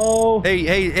man. Hello. Hey,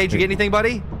 did you get anything,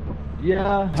 buddy?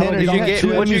 Yeah. Tanner, Did you get?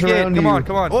 What'd you get? Come on.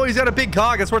 Oh, he's got a big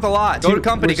cog. That's worth a lot. Go to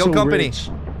company. Go company. Rich.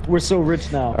 We're so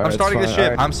rich now. I'm starting the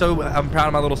ship. I'm proud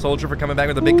of my little soldier for coming back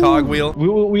with a big cog wheel.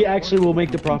 We actually will make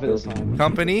the profit this time.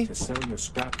 Company. To sell your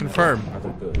scrap Confirm.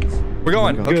 metal and other goods. We're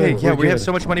going. Good, Okay, yeah, we're we have good.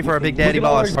 so much money for our big daddy Look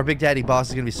at boss. ours. Our big daddy boss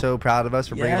is gonna be so proud of us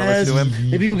for bringing all this to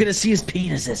him. Maybe we're gonna see his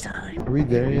penis this time. Are we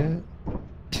there yet?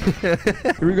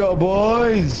 Here we go,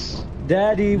 boys.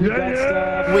 Daddy, we got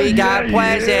stuff. We got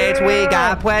presents. We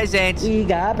got presents. We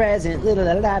got present.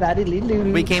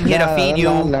 We came here to feed you.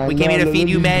 We came here to feed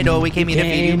you metal. We came here to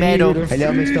feed you metal.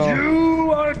 Hello, mister.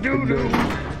 You are doodle.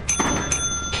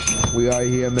 We are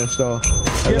here, mister.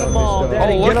 Get them all,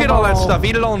 Daddy. Oh, look Get at 'em all that all. stuff.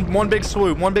 Eat it all in one big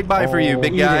swoop. One big bite for you,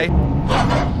 big eat guy.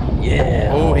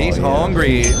 Yeah. Oh, he's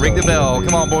hungry. Ring the bell.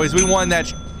 Come on, boys. We won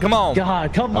that. Come on.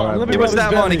 God, come on. All right, Let me Give rub us his that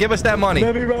belly. money. Give us that money.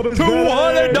 Let me rub his belly.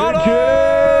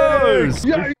 $200.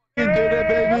 Yeah, you did it,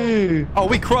 baby. Oh,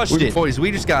 we crushed it, boys.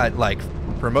 We just got like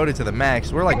promoted to the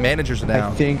max. We're like managers now.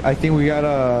 I think we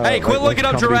gotta. Hey, quit looking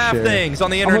up company giraffe share. things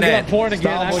on the I'm looking internet. up porn again.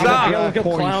 Stop I looking Stop. up gotta look up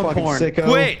porn, you clown fucking porn. sicko.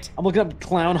 Quit. I'm looking up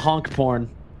clown honk porn.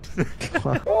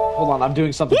 Hold on, I'm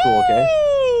doing something cool, okay?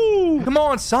 Woo! Come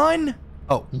on, son.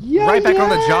 Oh, Yeah, right back on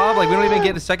the yeah. job. Like we don't even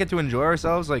get a second to enjoy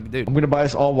ourselves. Like, dude. I'm gonna buy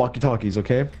us all walkie-talkies,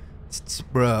 okay?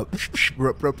 Bro.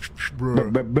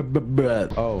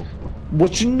 Oh.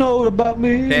 What you know about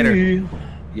me? Tanner.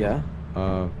 Yeah.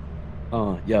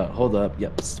 Yeah. Hold up.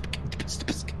 Yep.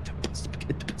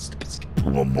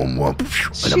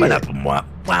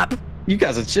 You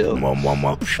guys are chill.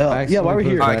 Yeah, why we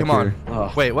here? All right, come on.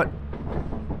 Oh. Wait, what?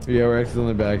 Yeah, we're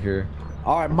accidentally back here.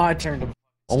 All right, my turn to.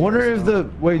 I wonder if the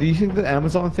wait. Do you think the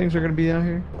Amazon things are gonna be out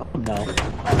here? No.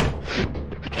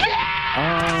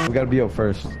 We gotta be out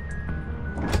first.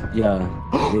 Yeah.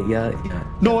 Yeah.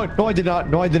 No, I did not.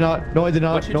 No, I did not. No, I did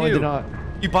not. What'd you No, I do? did not.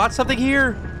 You bought something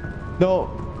here?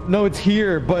 No, it's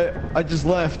here, but I just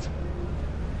left.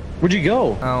 Where'd you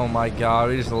go? Oh my god,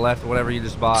 we just left whatever you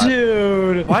just bought.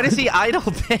 Dude. Why does he idle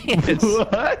dance?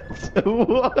 What?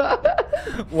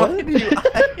 Why do you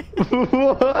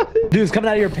What? Dude, it's coming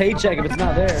out of your paycheck if it's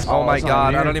not there. Oh my it's not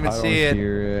god, I here. don't even I don't see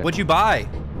hear it. it. What'd you buy?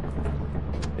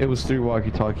 It was 3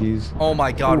 walkie-talkies. Oh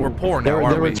my god, we're poor now,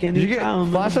 aren't we? Did you get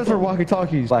flashlights or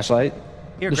walkie-talkies? Flashlight.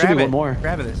 Here, There should grab be it. one more.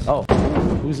 Grab this. Oh,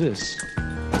 who's this?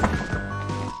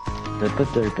 All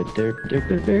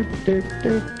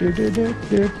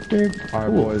right,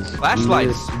 boys.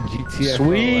 Flashlights. GTF.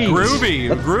 Sweet. Groovy,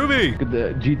 groovy. Look at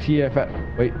the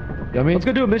GTF. Wait, yummy. Let's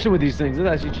go do a mission with these things.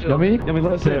 That's actually chill. Yummy? Yummy,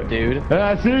 let's hit, dude. Hey,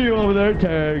 I see you over there,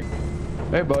 Tag.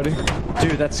 Hey, buddy.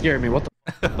 Dude, that scared me. What the?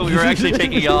 We were actually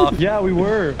taking off. Yeah, we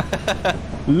were.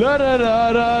 La da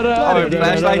da da da. Oh,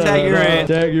 flashlight tag, you're in.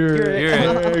 Tag, you're You're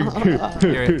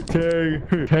in.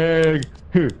 Tag.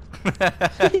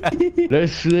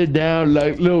 Let's sit down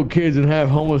like little kids and have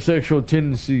homosexual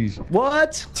tendencies.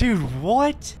 What? Dude,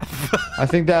 what? I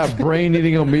think that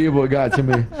brain-eating amoeba got to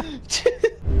me. Let's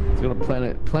go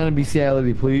to planet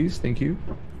bestiality, please. Thank you.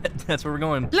 That's where we're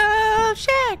going. Love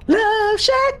Shack. Love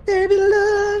Shack, baby,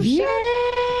 love Shack.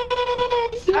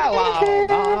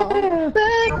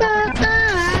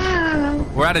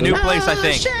 We're at a new place, I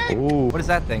think. Ooh. What is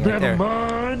that thing right there? Is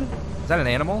that an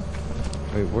animal?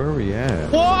 Wait, where are we at?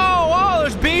 Whoa,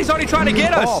 there's bees already trying to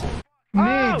get us.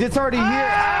 Me, it's already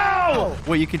here.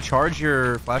 Wait, you can charge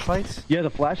your flashlights? Yeah, the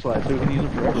flashlight, so we can use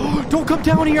them forever. Don't come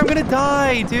down here, I'm gonna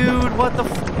die, dude. What the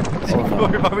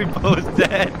Are we both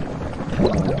dead?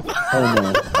 Oh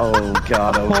no. Oh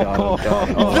god, oh god, oh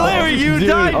god. Oh, Larry, you Dude.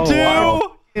 died Oh, too! wow.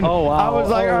 Oh wow. I was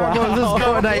like, oh, all right, wow. let's just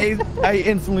go, and I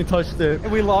instantly touched it.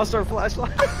 And we lost our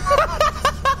flashlight.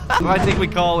 I think we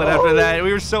call it after that.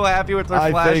 We were so happy with our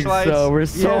I think flashlights. so. We're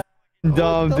so f***ing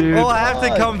dumb, dude. We'll have to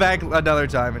come back another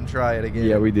time and try it again.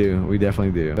 Yeah, we do. We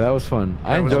definitely do. That was fun.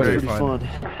 I That was enjoyed very it. fun.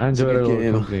 I enjoyed our It's a good little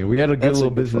game. company. We had a good That's a little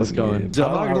good business fucking going. game.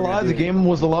 I'm not gonna lie, the game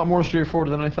was a lot more straightforward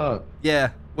than I thought.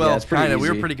 Yeah. Well, Yeah, it's pretty kind of. We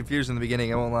were easy. pretty confused in the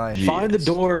beginning. I won't lie. Find the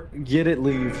door, get it,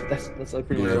 leave. That's like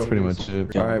pretty Yeah, much that's it. pretty much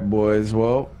it. All right, boys.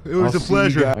 Well, It was I'll a see you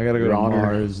pleasure. guys. I gotta go Your to honor.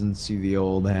 Mars and see the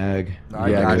old hag.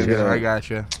 I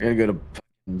gotcha. I gotta go to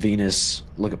Venus,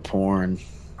 look at porn.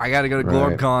 I gotta go to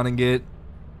Right. GlorpCon and get.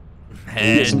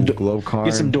 Get some head. Globe card.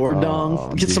 Get some door Oh,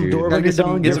 dong. Get some dude. door Gotta get get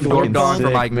some door door dong for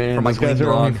my Man, for my those guys gling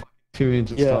are only glong. 2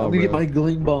 inches Yeah, tall, let me get bro. my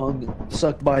gling bong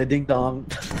sucked by a ding dong.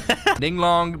 Ding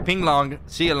long, ping long,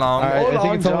 see you long. All right, Hold I think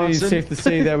on, it's only Johnson. safe to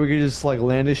say that we could just like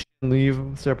land this shit and leave,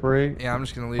 separate, Yeah, I'm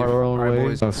just gonna leave. our own All right, way.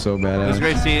 boys. That's so It was badass.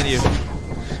 great seeing you.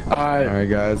 Alright. All right,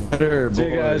 guys. Later, See you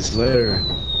boys. guys. Later.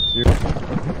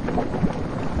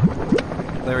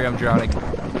 Larry, I'm drowning.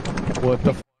 What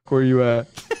the f*** where you at?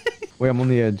 Wait, I'm on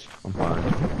the edge. I'm fine.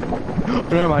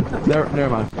 Never mind. Never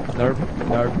mind.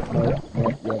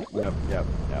 Yep.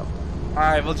 All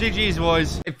right, well, GG's,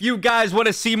 boys. If you guys want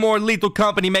to see more Lethal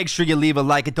Company, make sure you leave a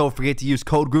like and don't forget to use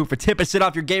code GROUP for 10%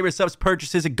 off your Gamer Subs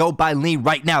purchases and go buy Lean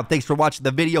right now. Thanks for watching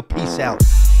the video. Peace out.